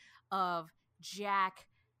tired of Jack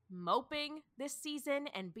moping this season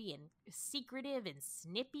and being secretive and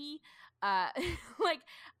snippy. Like,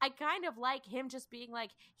 I kind of like him just being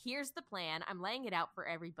like, here's the plan. I'm laying it out for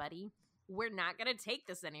everybody. We're not going to take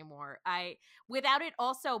this anymore. Without it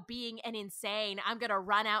also being an insane, I'm going to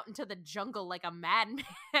run out into the jungle like a madman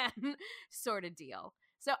sort of deal.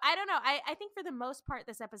 So I don't know. I think for the most part,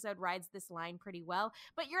 this episode rides this line pretty well.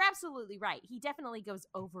 But you're absolutely right. He definitely goes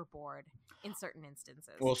overboard in certain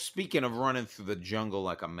instances. Well, speaking of running through the jungle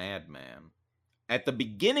like a madman, at the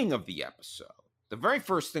beginning of the episode, the very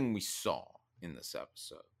first thing we saw in this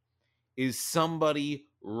episode is somebody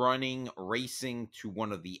racing to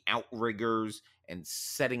one of the outriggers and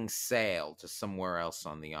setting sail to somewhere else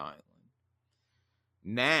on the island.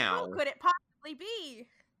 Now, who could it possibly be?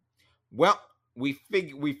 Well,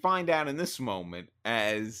 we find out in this moment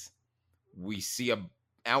as we see a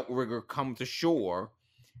outrigger come to shore,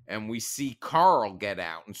 and we see Carl get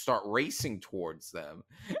out and start racing towards them.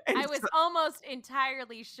 And I was almost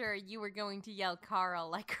entirely sure you were going to yell Carl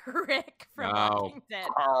like Rick from Walking Dead.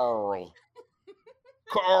 Carl.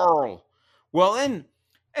 Carl. Well, and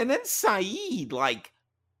then Saeed, like,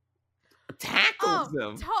 tackles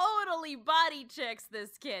him. Totally body checks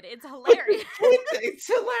this kid. It's hilarious. It's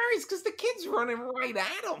hilarious because the kid's running right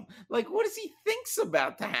at him. Like, what does he think's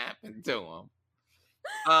about to happen to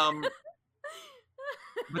him?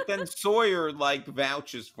 But then Sawyer, like,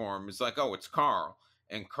 vouches for him. It's like, oh, it's Carl.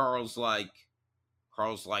 And Carl's like,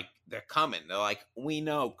 they're coming. They're like, we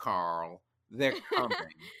know, Carl. They're coming.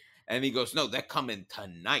 And he goes, no, they're coming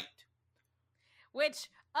tonight. Which,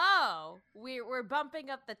 we're bumping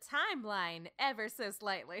up the timeline ever so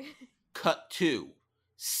slightly. Cut to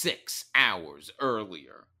 6 hours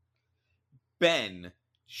earlier. Ben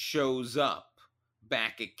shows up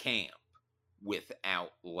back at camp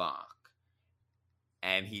without Locke.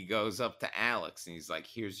 And he goes up to Alex and he's like,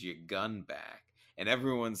 here's your gun back. And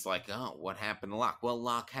everyone's like, oh, what happened to Locke? Well,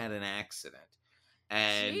 Locke had an accident.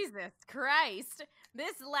 And Jesus Christ.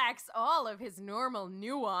 This lacks all of his normal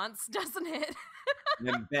nuance, doesn't it?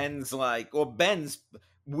 And Ben's like, well, this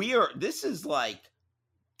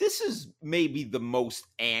is maybe the most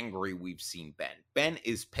angry we've seen Ben. Ben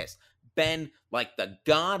is pissed. Ben, like the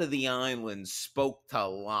god of the island, spoke to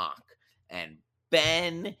Locke. And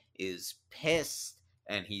Ben is pissed.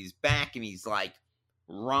 And he's back and he's like,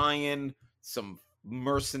 Ryan, some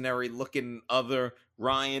mercenary looking other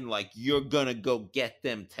Ryan, like, you're gonna go get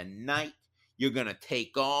them tonight. You're gonna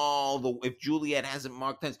take if Juliet hasn't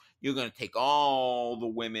marked us, you're gonna take all the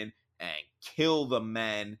women and kill the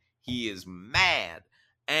men. He is mad.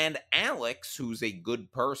 And Alex, who's a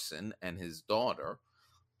good person, and his daughter,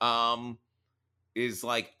 is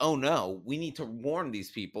like, oh no, we need to warn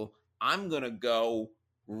these people. I'm gonna go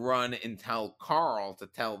run and tell Carl to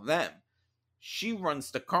tell them. She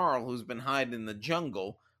runs to Carl, who's been hiding in the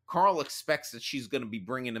jungle. Carl expects that she's going to be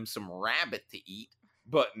bringing him some rabbit to eat,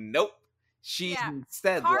 but nope. She's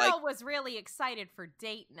instead Carl was really excited for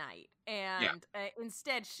date night, and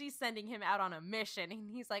instead she's sending him out on a mission, and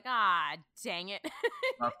he's like, dang it.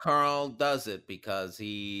 Carl does it because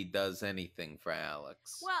he does anything for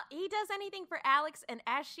Alex. Well, he does anything for Alex, and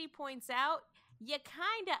as she points out, you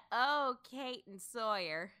kind of owe Kate and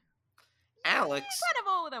Sawyer. Alex kind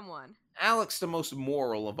of owe them one. Alex, the most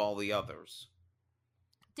moral of all the others.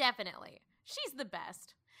 Definitely. She's the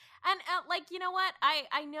best. And, like, you know what?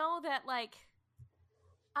 I know that, like,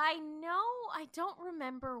 I don't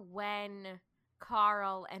remember when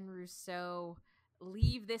Carl and Rousseau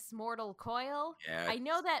leave this mortal coil. Yeah, I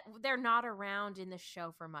know that they're not around in the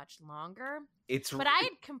show for much longer. But I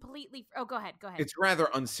had completely... Oh, go ahead. It's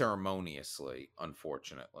rather unceremoniously,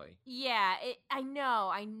 unfortunately. Yeah, I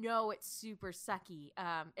know it's super sucky,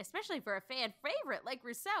 especially for a fan favorite like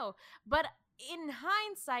Rousseau. But in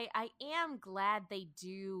hindsight, I am glad they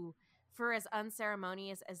do, for as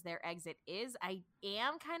unceremonious as their exit is, I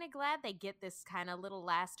am kind of glad they get this kind of little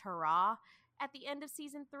last hurrah at the end of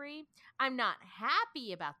season 3. I'm not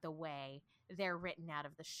happy about the way they're written out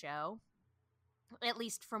of the show, at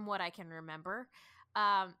least from what I can remember.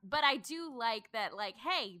 But I do like that, like,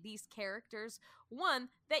 hey, these characters, one,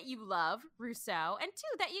 that you love, Rousseau, and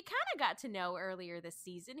two, that you kind of got to know earlier this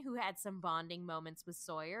season, who had some bonding moments with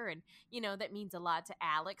Sawyer, and, you know, that means a lot to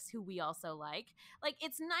Alex, who we also like. Like,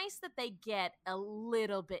 it's nice that they get a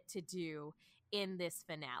little bit to do in this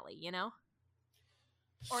finale, you know?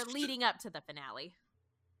 Or leading up to the finale.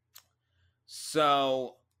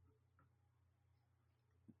 So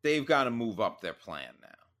they've got to move up their plan now.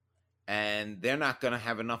 And they're not going to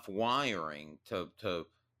have enough wiring to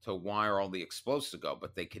wire all the explosives to go,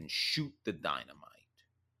 but they can shoot the dynamite.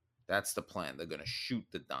 That's the plan. They're going to shoot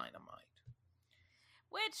the dynamite.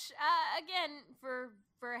 Which, again, for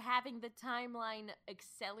having the timeline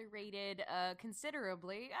accelerated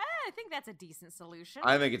considerably, I think that's a decent solution.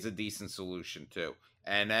 I think it's a decent solution too.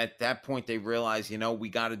 And at that point, they realize, we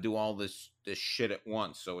got to do all this shit at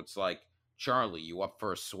once. So it's like, Charlie, you up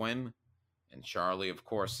for a swim? And Charlie, of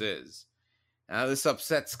course, is. Now this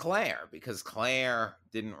upsets Claire because Claire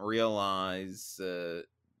didn't realize that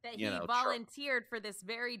he volunteered for this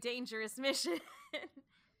very dangerous mission.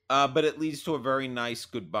 But it leads to a very nice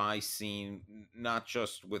goodbye scene, not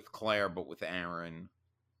just with Claire, but with Aaron.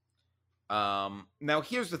 Now,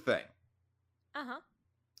 here's the thing. Uh-huh.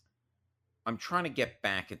 I'm trying to get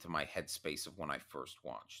back into my headspace of when I first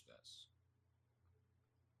watched this.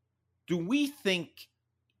 Do we think,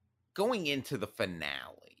 going into the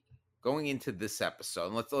finale, going into this episode,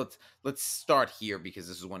 and let's start here because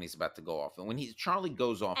this is when he's about to go off. And when Charlie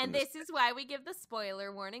goes off, and this is why we give the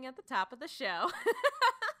spoiler warning at the top of the show.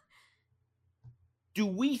 Do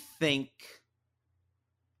we think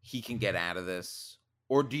he can get out of this?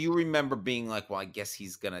 Or do you remember being like, well, I guess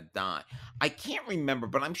he's going to die? I can't remember,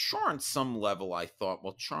 but I'm sure on some level I thought,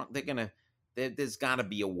 well, there's got to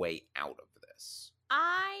be a way out of this.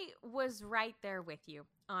 I was right there with you,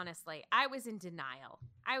 honestly. I was in denial.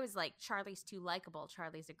 I was like, Charlie's too likable.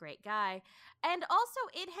 Charlie's a great guy. And also,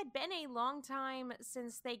 it had been a long time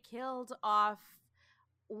since they killed off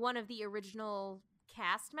one of the original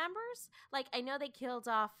cast members. Like, I know they killed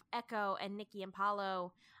off Echo and Nikki and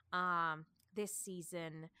Paulo this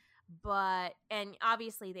season, and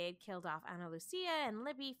obviously they had killed off Ana Lucia and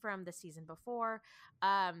Libby from the season before,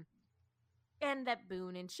 and that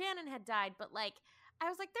Boone and Shannon had died, but like, I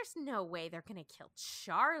was like, there's no way they're gonna kill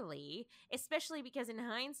Charlie, especially because in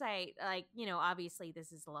hindsight, like, obviously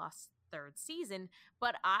this is the Lost third season,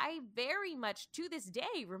 but I very much to this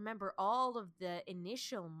day remember all of the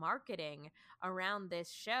initial marketing around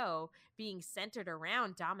this show being centered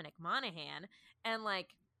around Dominic Monaghan, and like,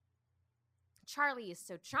 Charlie is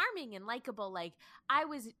so charming and likable. Like, I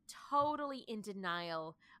was totally in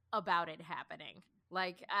denial about it happening.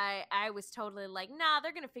 Like, I was totally like, nah,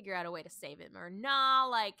 they're gonna figure out a way to save him, or nah,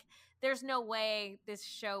 like, there's no way this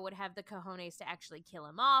show would have the cojones to actually kill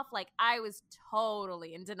him off. Like, I was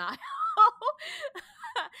totally in denial.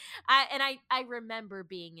 I remember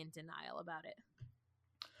being in denial about it.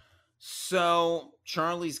 So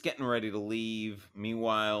Charlie's getting ready to leave.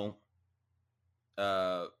 Meanwhile,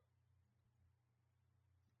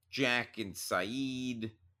 Jack and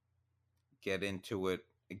Sayid get into it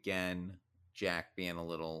again. Jack being a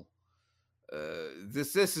little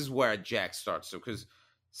this is where Jack starts. So because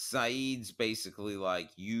Sayid's basically like,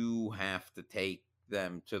 you have to take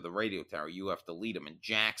them to the radio tower, you have to lead them, and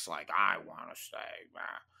Jack's like, I want to stay.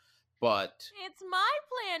 But it's my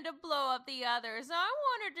plan to blow up the others. I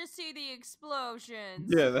wanted to see the explosions.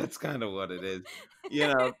 Yeah, that's kind of what it is.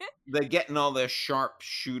 They're getting all their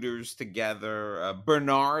sharpshooters together.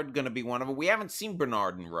 Bernard going to be one of them. We haven't seen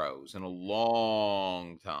Bernard and Rose in a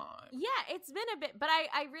long time. Yeah, it's been a bit, but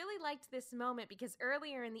I really liked this moment because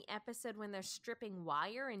earlier in the episode when they're stripping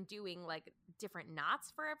wire and doing like different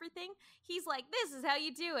knots for everything, he's like, this is how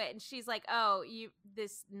you do it. And she's like, oh,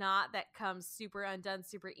 this knot that comes super undone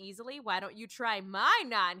super easily, why don't you try my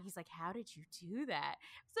knot? And he's like, how did you do that?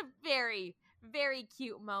 It's a very, very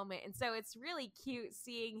cute moment. And so it's really cute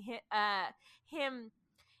seeing him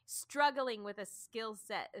struggling with a skill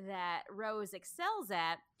set that Rose excels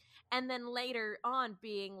at, and then later on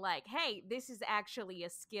being like, hey, this is actually a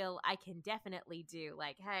skill I can definitely do.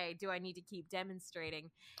 Like, hey, do I need to keep demonstrating?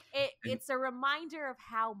 It's a reminder of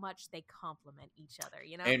how much they complement each other,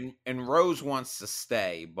 And Rose wants to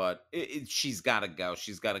stay, but she's got to go.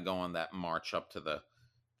 She's got to go on that march up to the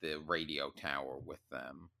radio tower with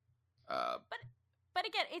them. But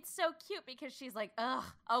again, it's so cute because she's like, ugh,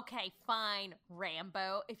 okay, fine,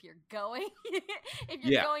 Rambo, if you're going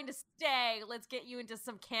going to stay, let's get you into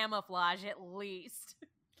some camouflage at least.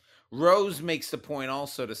 Rose makes the point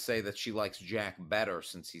also to say that she likes Jack better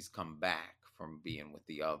since he's come back from being with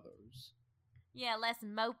the others. Yeah, less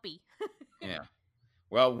mopey. Yeah.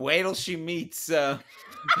 Well, wait till she meets... I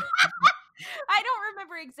don't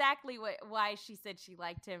remember exactly why she said she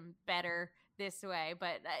liked him better this way,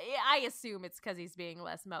 but I assume it's because he's being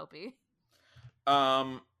less mopey.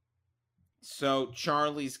 So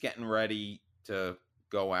Charlie's getting ready to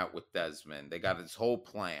go out with Desmond. They got this whole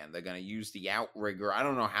plan. They're going to use the outrigger. I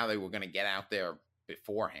don't know how they were going to get out there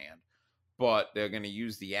beforehand, but they're going to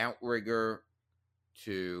use the outrigger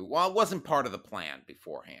to... Well, it wasn't part of the plan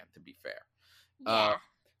beforehand, to be fair. Yeah.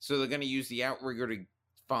 So they're going to use the outrigger to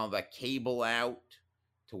follow that cable out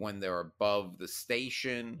to when they're above the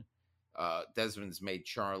station. Desmond's made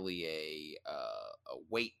Charlie a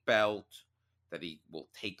weight belt that he will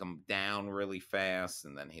take him down really fast,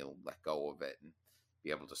 and then he'll let go of it and be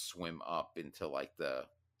able to swim up into like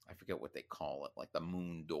I forget what they call it, like the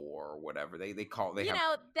moon door or whatever they call it. They You have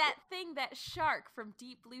know, that thing that shark from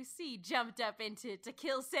Deep Blue Sea jumped up into to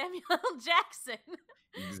kill Samuel L. Jackson.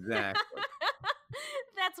 exactly.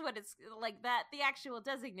 That's what it's like, that the actual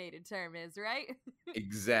designated term is, right?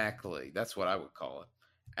 Exactly. That's what I would call it.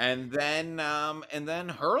 And then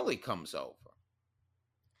Hurley comes over.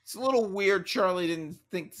 It's a little weird Charlie didn't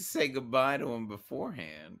think to say goodbye to him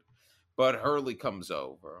beforehand, but Hurley comes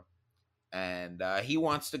over and he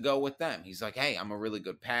wants to go with them. He's like, "Hey, I'm a really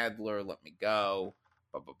good paddler. Let me go."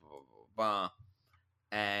 Blah, blah, blah, blah, blah.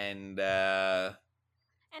 And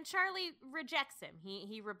And Charlie rejects him.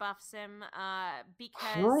 He rebuffs him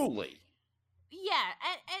because cruelly. yeah,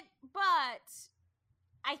 and but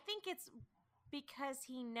I think it's because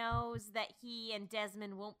he knows that he and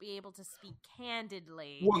Desmond won't be able to speak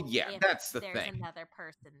candidly. Well, yeah, if that's the there's thing. another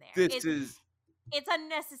person there. It's It's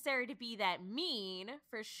unnecessary to be that mean,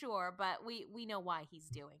 for sure, but we know why he's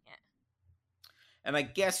doing it. And I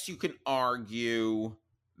guess you can argue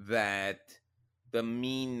that the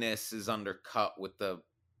meanness is undercut with the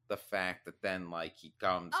fact that then like he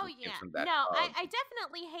comes Oh and yeah, gives him that no, hug. I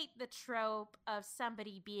definitely hate the trope of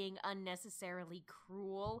somebody being unnecessarily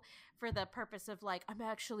cruel for the purpose of like, I'm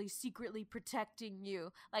actually secretly protecting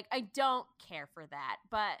you. Like, I don't care for that,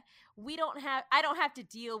 but I don't have to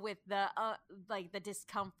deal with the like the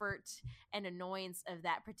discomfort and annoyance of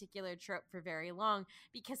that particular trope for very long,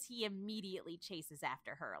 because he immediately chases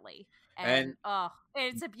after Hurley, and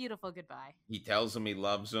it's a beautiful goodbye. He tells him he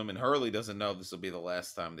loves him, and Hurley doesn't know this will be the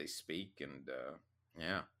last time they speak, and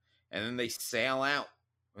yeah. And then they sail out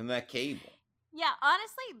in that cable. Yeah,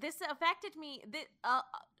 honestly, this affected me.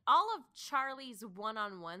 All of Charlie's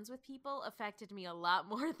one-on-ones with people affected me a lot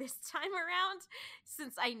more this time around,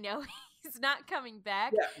 since I know he's not coming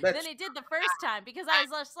back than it did the first time, because I was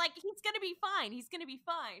just like, he's going to be fine. He's going to be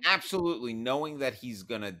fine. Absolutely. Knowing that he's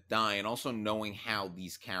going to die, and also knowing how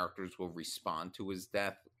these characters will respond to his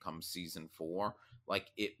death come season 4, like,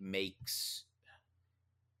 it makes...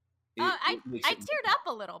 I teared up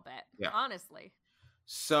a little bit, honestly.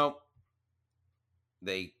 So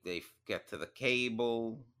they get to the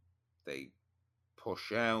cable, they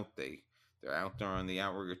push out, they're out there on the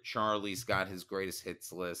outrigger. Charlie's got his greatest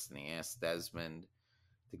hits list, and he asks Desmond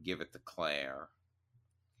to give it to Claire.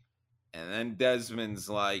 And then Desmond's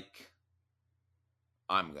like,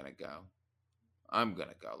 I'm gonna go.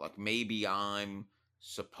 Like, maybe I'm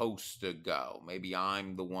supposed to go. Maybe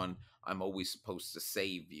I'm the one, I'm always supposed to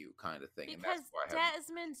save you, kind of thing. Because and that's why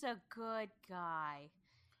Desmond's a good guy.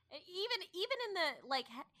 Even in the like,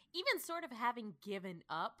 even sort of having given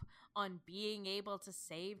up on being able to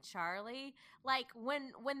save Charlie, like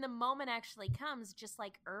when the moment actually comes, just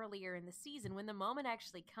like earlier in the season, when the moment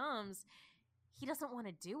actually comes, he doesn't want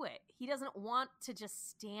to do it. He doesn't want to just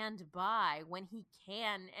stand by when he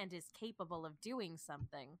can and is capable of doing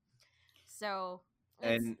something. So,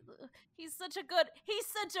 and he's such a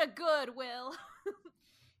good Will.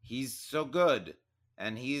 He's so good,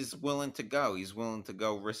 and he's willing to go. He's willing to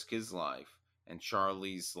go risk his life. And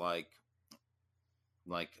Charlie's like,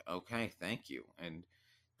 okay, thank you. And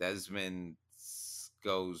Desmond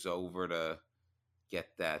goes over to get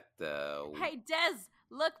that. Hey, Des,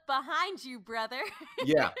 look behind you, brother.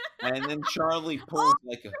 Yeah, and then Charlie pulls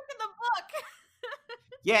like a. Look at the book.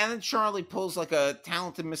 Yeah, and then Charlie pulls like a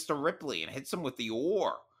talented Mr. Ripley and hits him with the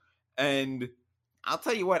oar. And I'll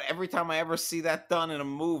tell you what, every time I ever see that done in a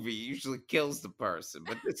movie, it usually kills the person,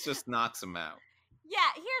 but this just knocks him out. Yeah,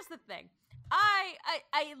 here's the thing.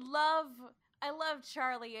 I love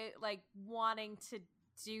Charlie, like, wanting to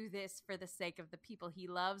do this for the sake of the people he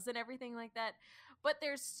loves and everything like that. But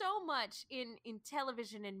there's so much in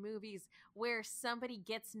television and movies where somebody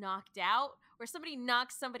gets knocked out, where somebody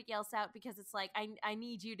knocks somebody else out because it's like, I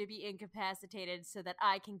need you to be incapacitated so that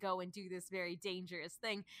I can go and do this very dangerous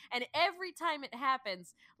thing. And every time it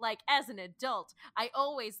happens, like, as an adult, I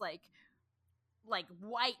always like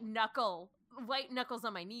white knuckles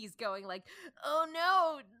on my knees going like, oh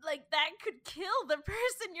no, like, that could kill the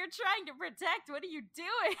person you're trying to protect. What are you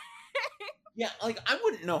doing? Yeah, like, I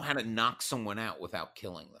wouldn't know how to knock someone out without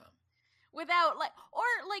killing them. Without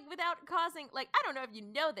without causing, like, I don't know if you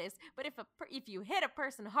know this, but if you hit a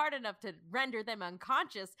person hard enough to render them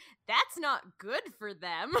unconscious, that's not good for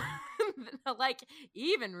them. Like,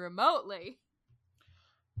 even remotely.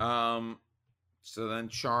 So then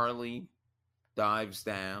Charlie dives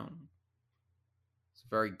down. It's a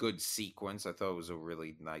very good sequence. I thought it was a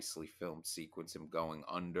really nicely filmed sequence, him going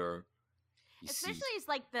under. Especially as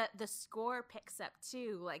like the score picks up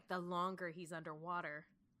too, like the longer he's underwater.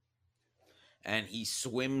 And he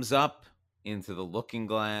swims up into the looking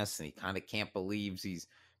glass, and he kind of can't believe he's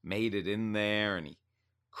made it in there, and he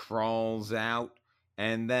crawls out.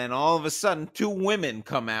 And then all of a sudden, two women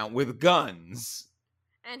come out with guns.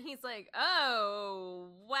 And he's like, "Oh,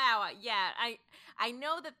 wow. Yeah, I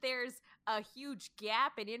know that there's a huge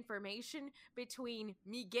gap in information between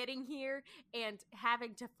me getting here and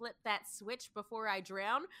having to flip that switch before I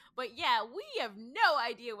drown, but yeah, we have no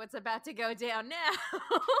idea what's about to go down now."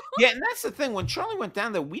 Yeah, and that's the thing. When Charlie went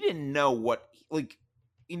down there, we didn't know what, like,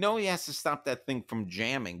 he has to stop that thing from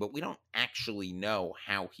jamming, but we don't actually know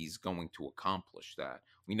how he's going to accomplish that.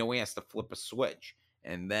 We know he has to flip a switch.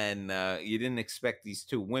 And then you didn't expect these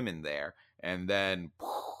two women there. And then...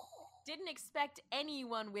 Didn't expect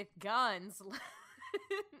anyone with guns.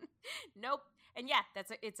 Nope. And yeah,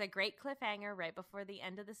 it's a great cliffhanger right before the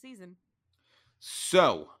end of the season.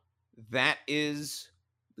 So, that is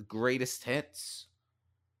the greatest hits.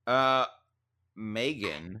 Megan. I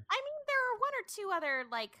mean, there are one or two other,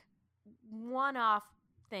 like, one-off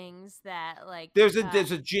things that, like... There's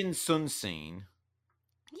a Jin Sun scene.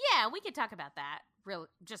 Yeah, we could talk about that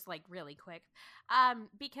really quick.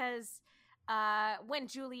 Because when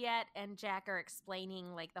Juliet and Jack are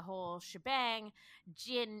explaining, like, the whole shebang,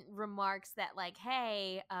 Jin remarks that, like,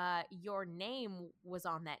 hey, your name was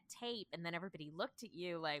on that tape, and then everybody looked at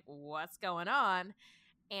you like, what's going on?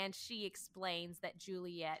 And she explains that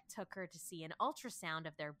Juliet took her to see an ultrasound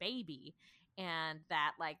of their baby, and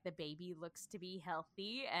that, like, the baby looks to be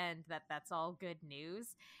healthy, and that's all good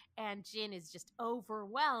news. And Jin is just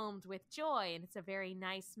overwhelmed with joy, and it's a very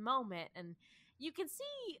nice moment. And you can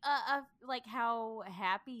see like how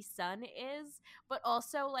happy Sun is, but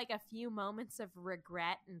also like a few moments of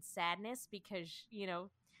regret and sadness, because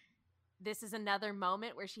this is another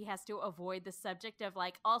moment where she has to avoid the subject of,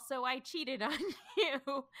 like, also I cheated on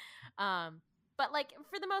you. But, like,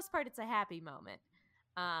 for the most part, it's a happy moment.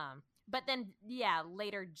 But then, yeah,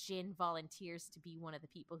 later Jin volunteers to be one of the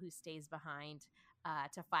people who stays behind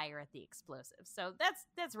to fire at the explosives. So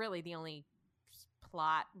that's really the only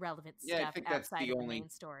plot relevant stuff outside of the main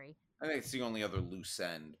story. I think it's the only other loose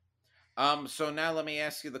end. So now let me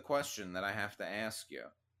ask you the question that I have to ask you.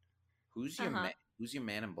 Who's your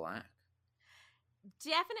man in black?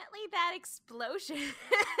 Definitely that explosion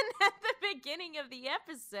at the beginning of the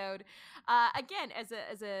episode. Again, as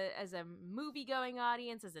a movie going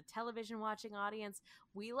audience, as a television watching audience,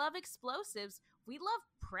 we love explosives. We love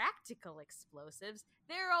practical explosives.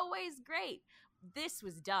 They're always great. This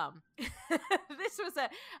was dumb. This was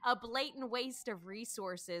a blatant waste of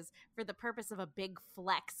resources for the purpose of a big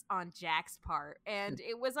flex on Jack's part, and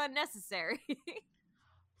it was unnecessary.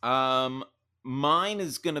 Mine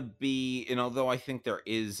is going to be, and although I think there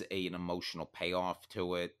is an emotional payoff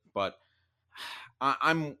to it, but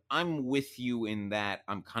I'm with you in that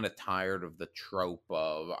I'm kind of tired of the trope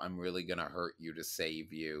of I'm really going to hurt you to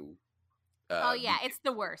save you. Oh yeah, it's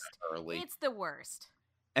the worst. Early. It's the worst.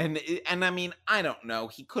 And I mean, I don't know.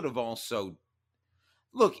 He could have also...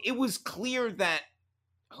 Look, it was clear that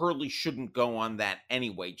Hurley shouldn't go on that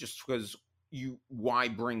anyway, just because why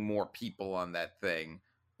bring more people on that thing?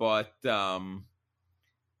 But I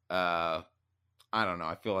don't know.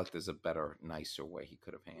 I feel like there's a better, nicer way he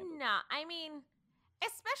could have handled it. No, I mean,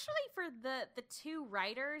 especially for the two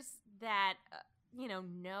writers that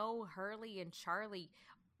know Hurley and Charlie,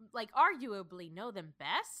 like, arguably know them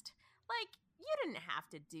best. Like, you didn't have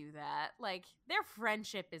to do that. Like, their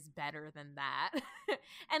friendship is better than that.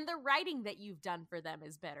 And the writing that you've done for them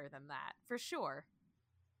is better than that, for sure.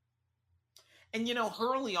 And,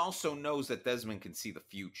 Hurley also knows that Desmond can see the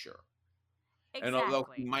future. Exactly. And although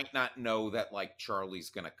he might not know that, like, Charlie's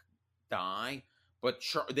going to die, but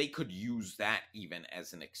they could use that even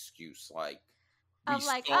as an excuse. Like, we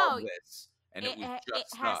saw this, and it was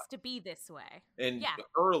just it has to be this way. And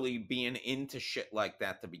Hurley being into shit like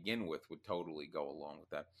that to begin with would totally go along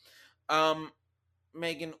with that.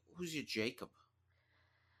 Megan, who's your Jacob?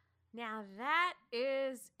 Now, that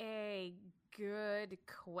is a good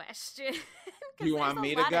question. You want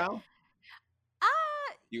me to go?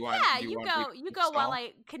 You go while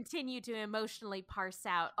I continue to emotionally parse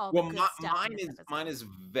out all the good stuff. Mine is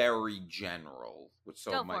very general,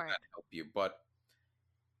 so it might not help you. But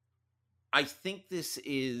I think this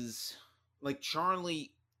is, like,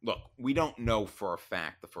 Charlie. Look, we don't know for a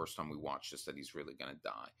fact the first time we watched this that he's really going to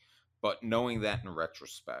die. But knowing that in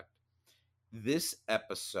retrospect, this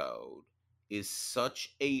episode is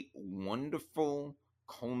such a wonderful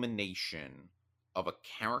culmination of a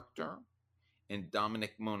character and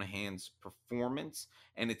Dominic Monaghan's performance.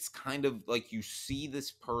 And it's kind of like you see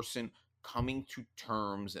this person coming to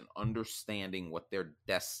terms and understanding what their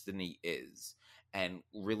destiny is. and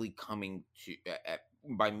really coming to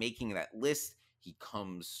by making that list, he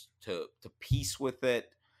comes to peace with it,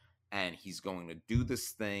 and he's going to do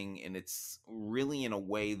this thing, and it's really, in a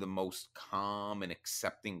way, the most calm and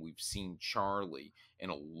accepting we've seen Charlie in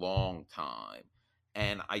a long time.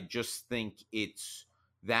 And I just think it's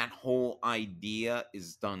that whole idea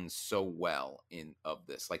is done so well of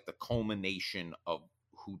this, like the culmination of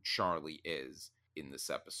who Charlie is in this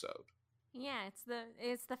episode. Yeah,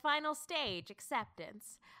 it's the final stage,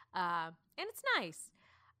 acceptance, and it's nice.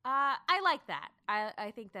 I like that.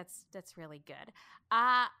 I think that's really good.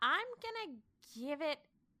 I'm gonna give it.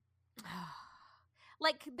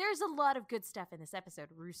 Like, there's a lot of good stuff in this episode.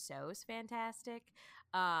 Rousseau's fantastic.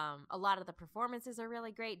 A lot of the performances are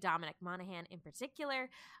really great. Dominic Monaghan in particular.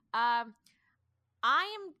 I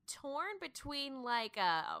am torn between, like,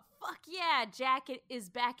 fuck yeah, Jack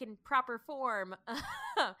is back in proper form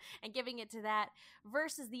and giving it to that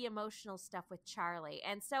versus the emotional stuff with Charlie.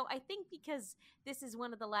 And so I think because this is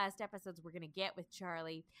one of the last episodes we're going to get with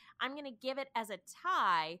Charlie, I'm going to give it as a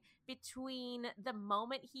tie between the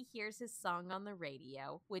moment he hears his song on the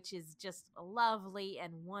radio, which is just lovely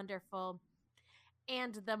and wonderful,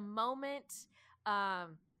 and the moment...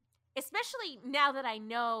 especially now that I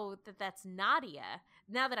know that that's Nadia,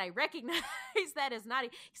 now that I recognize that as Nadia,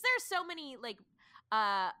 because there are so many, like,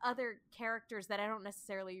 other characters that I don't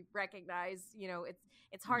necessarily recognize. You know,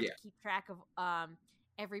 it's hard to keep track of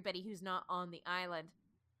everybody who's not on the island.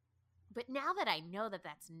 But now that I know that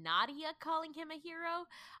that's Nadia calling him a hero,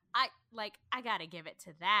 I gotta give it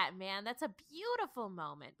to that, man. That's a beautiful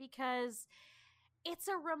moment because it's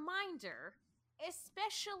a reminder,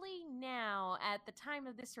 especially now at the time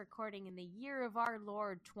of this recording in the year of our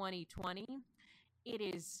Lord 2020, it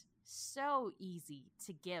is so easy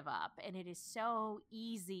to give up, and it is so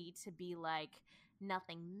easy to be like,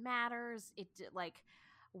 nothing matters.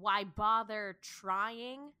 Why bother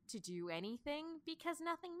trying to do anything? Because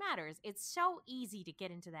nothing matters. It's so easy to get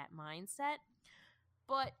into that mindset.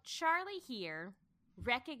 But Charlie here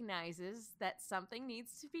recognizes that something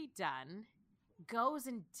needs to be done, goes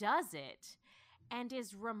and does it, and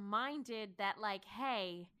is reminded that, like,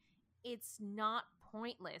 hey, it's not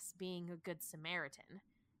pointless being a good Samaritan.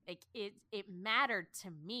 Like, it mattered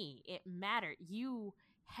to me. It mattered. You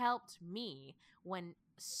helped me when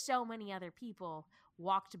so many other people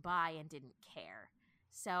walked by and didn't care.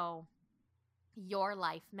 So your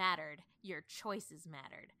life mattered. Your choices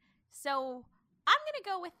mattered. So I'm going to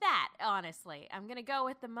go with that, honestly. I'm going to go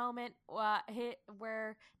with the moment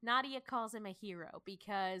where Nadia calls him a hero,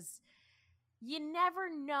 because you never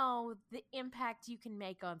know the impact you can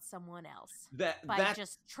make on someone else by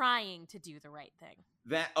just trying to do the right thing.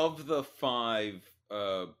 That, of the 5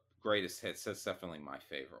 greatest hits, that's definitely my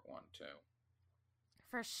favorite one, too.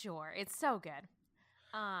 For sure. It's so good.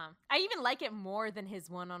 I even like it more than his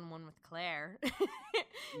one-on-one with Claire.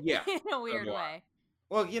 Yeah. In a weird way.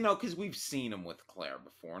 Well, you know, because we've seen him with Claire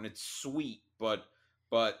before, and it's sweet, but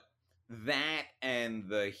that and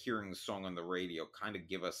the hearing the song on the radio kind of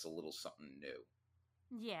give us a little something new.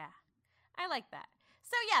 Yeah, I like that.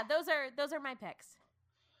 So yeah, those are my picks.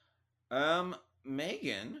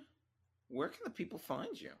 Megan, where can the people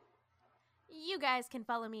find you? You guys can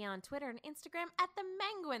follow me on Twitter and Instagram at The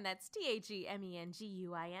Menguin. That's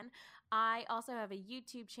TheMenguin. I also have a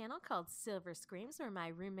YouTube channel called Silver Screams, where my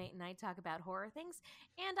roommate and I talk about horror things.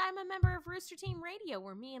 And I'm a member of Rooster Team Radio,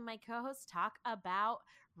 where me and my co-hosts talk about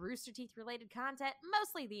Rooster Teeth related content,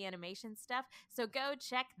 mostly the animation stuff. So go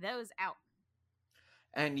check those out.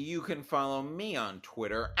 And you can follow me on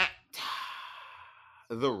Twitter at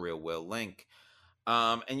The Real Will Link.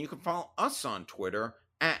 And you can follow us on Twitter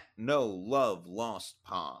at No Love Lost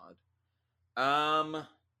Pod.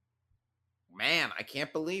 Man, I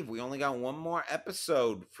can't believe we only got one more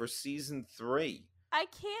episode for season 3. I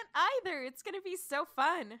can't either. It's going to be so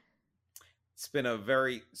fun. It's been a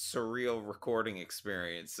very surreal recording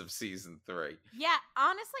experience of season 3. Yeah,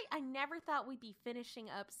 honestly, I never thought we'd be finishing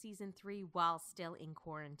up season 3 while still in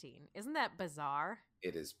quarantine. Isn't that bizarre?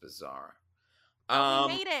 It is bizarre. We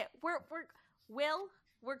made it.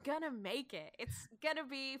 We're gonna make it. It's gonna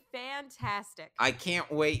be fantastic. I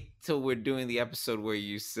can't wait till we're doing the episode where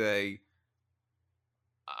you say,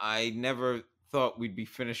 I never thought we'd be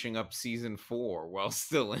finishing up season 4 while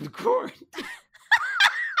still in quarantine.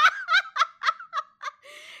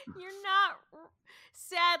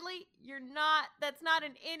 You're not, that's not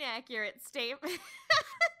an inaccurate statement.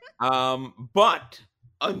 But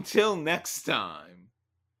until next time,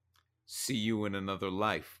 see you in another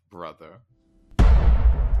life, brother.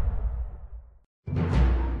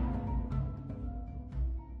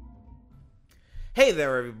 Hey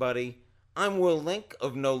there, everybody. I'm Will Link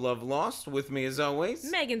of No Love Lost. With me as always,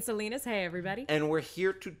 Megan Salinas. Hey, everybody. and we're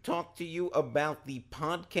here to talk to you about the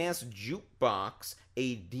Podcast Jukebox,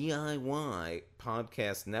 a DIY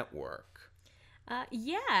podcast network.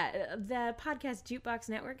 The Podcast Jukebox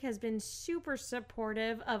Network has been super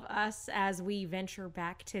supportive of us as we venture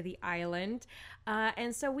back to the island.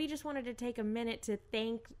 And so we just wanted to take a minute to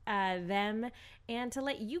thank them and to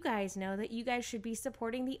let you guys know that you guys should be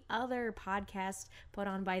supporting the other podcasts put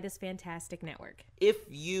on by this fantastic network. If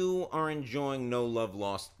you are enjoying No Love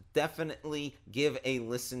Lost, definitely give a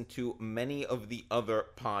listen to many of the other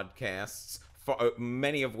podcasts,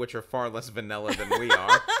 many of which are far less vanilla than we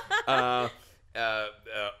are.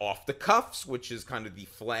 Off the Cuffs, which is kind of the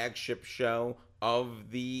flagship show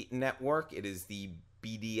of the network. It is the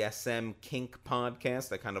BDSM kink podcast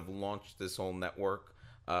that kind of launched this whole network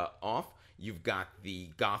off. You've got the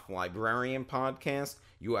Goth Librarian podcast.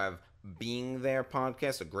 You have Being There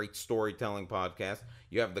podcast, a great storytelling podcast.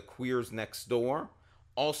 You have the Queers Next Door,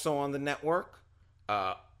 also on the network.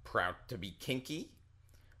 Proud to be Kinky.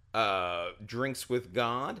 Drinks with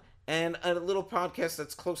God. And a little podcast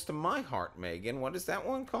that's close to my heart, Megan. What is that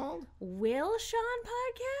one called? Will Sean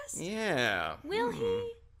Podcast? Yeah. Will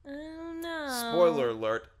he? Oh, no. Spoiler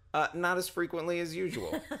alert. Not as frequently as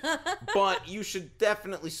usual. But you should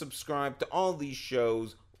definitely subscribe to all these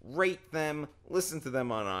shows, rate them, listen to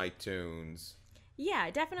them on iTunes.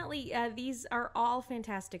 Yeah, definitely. These are all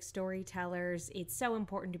fantastic storytellers. It's so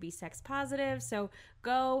important to be sex positive. So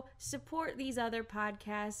go support these other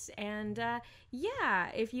podcasts. And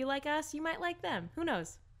if you like us, you might like them. Who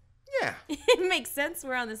knows? Yeah. It makes sense.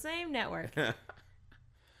 We're on the same network.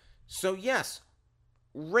 So yes,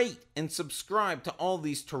 rate and subscribe to all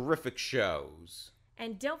these terrific shows.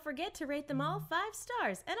 And don't forget to rate them all 5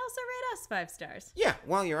 stars. And also rate us 5 stars. Yeah,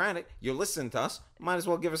 while you're at it, you're listening to us, might as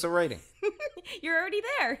well give us a rating. You're already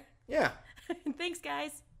there. Yeah. Thanks,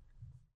 guys.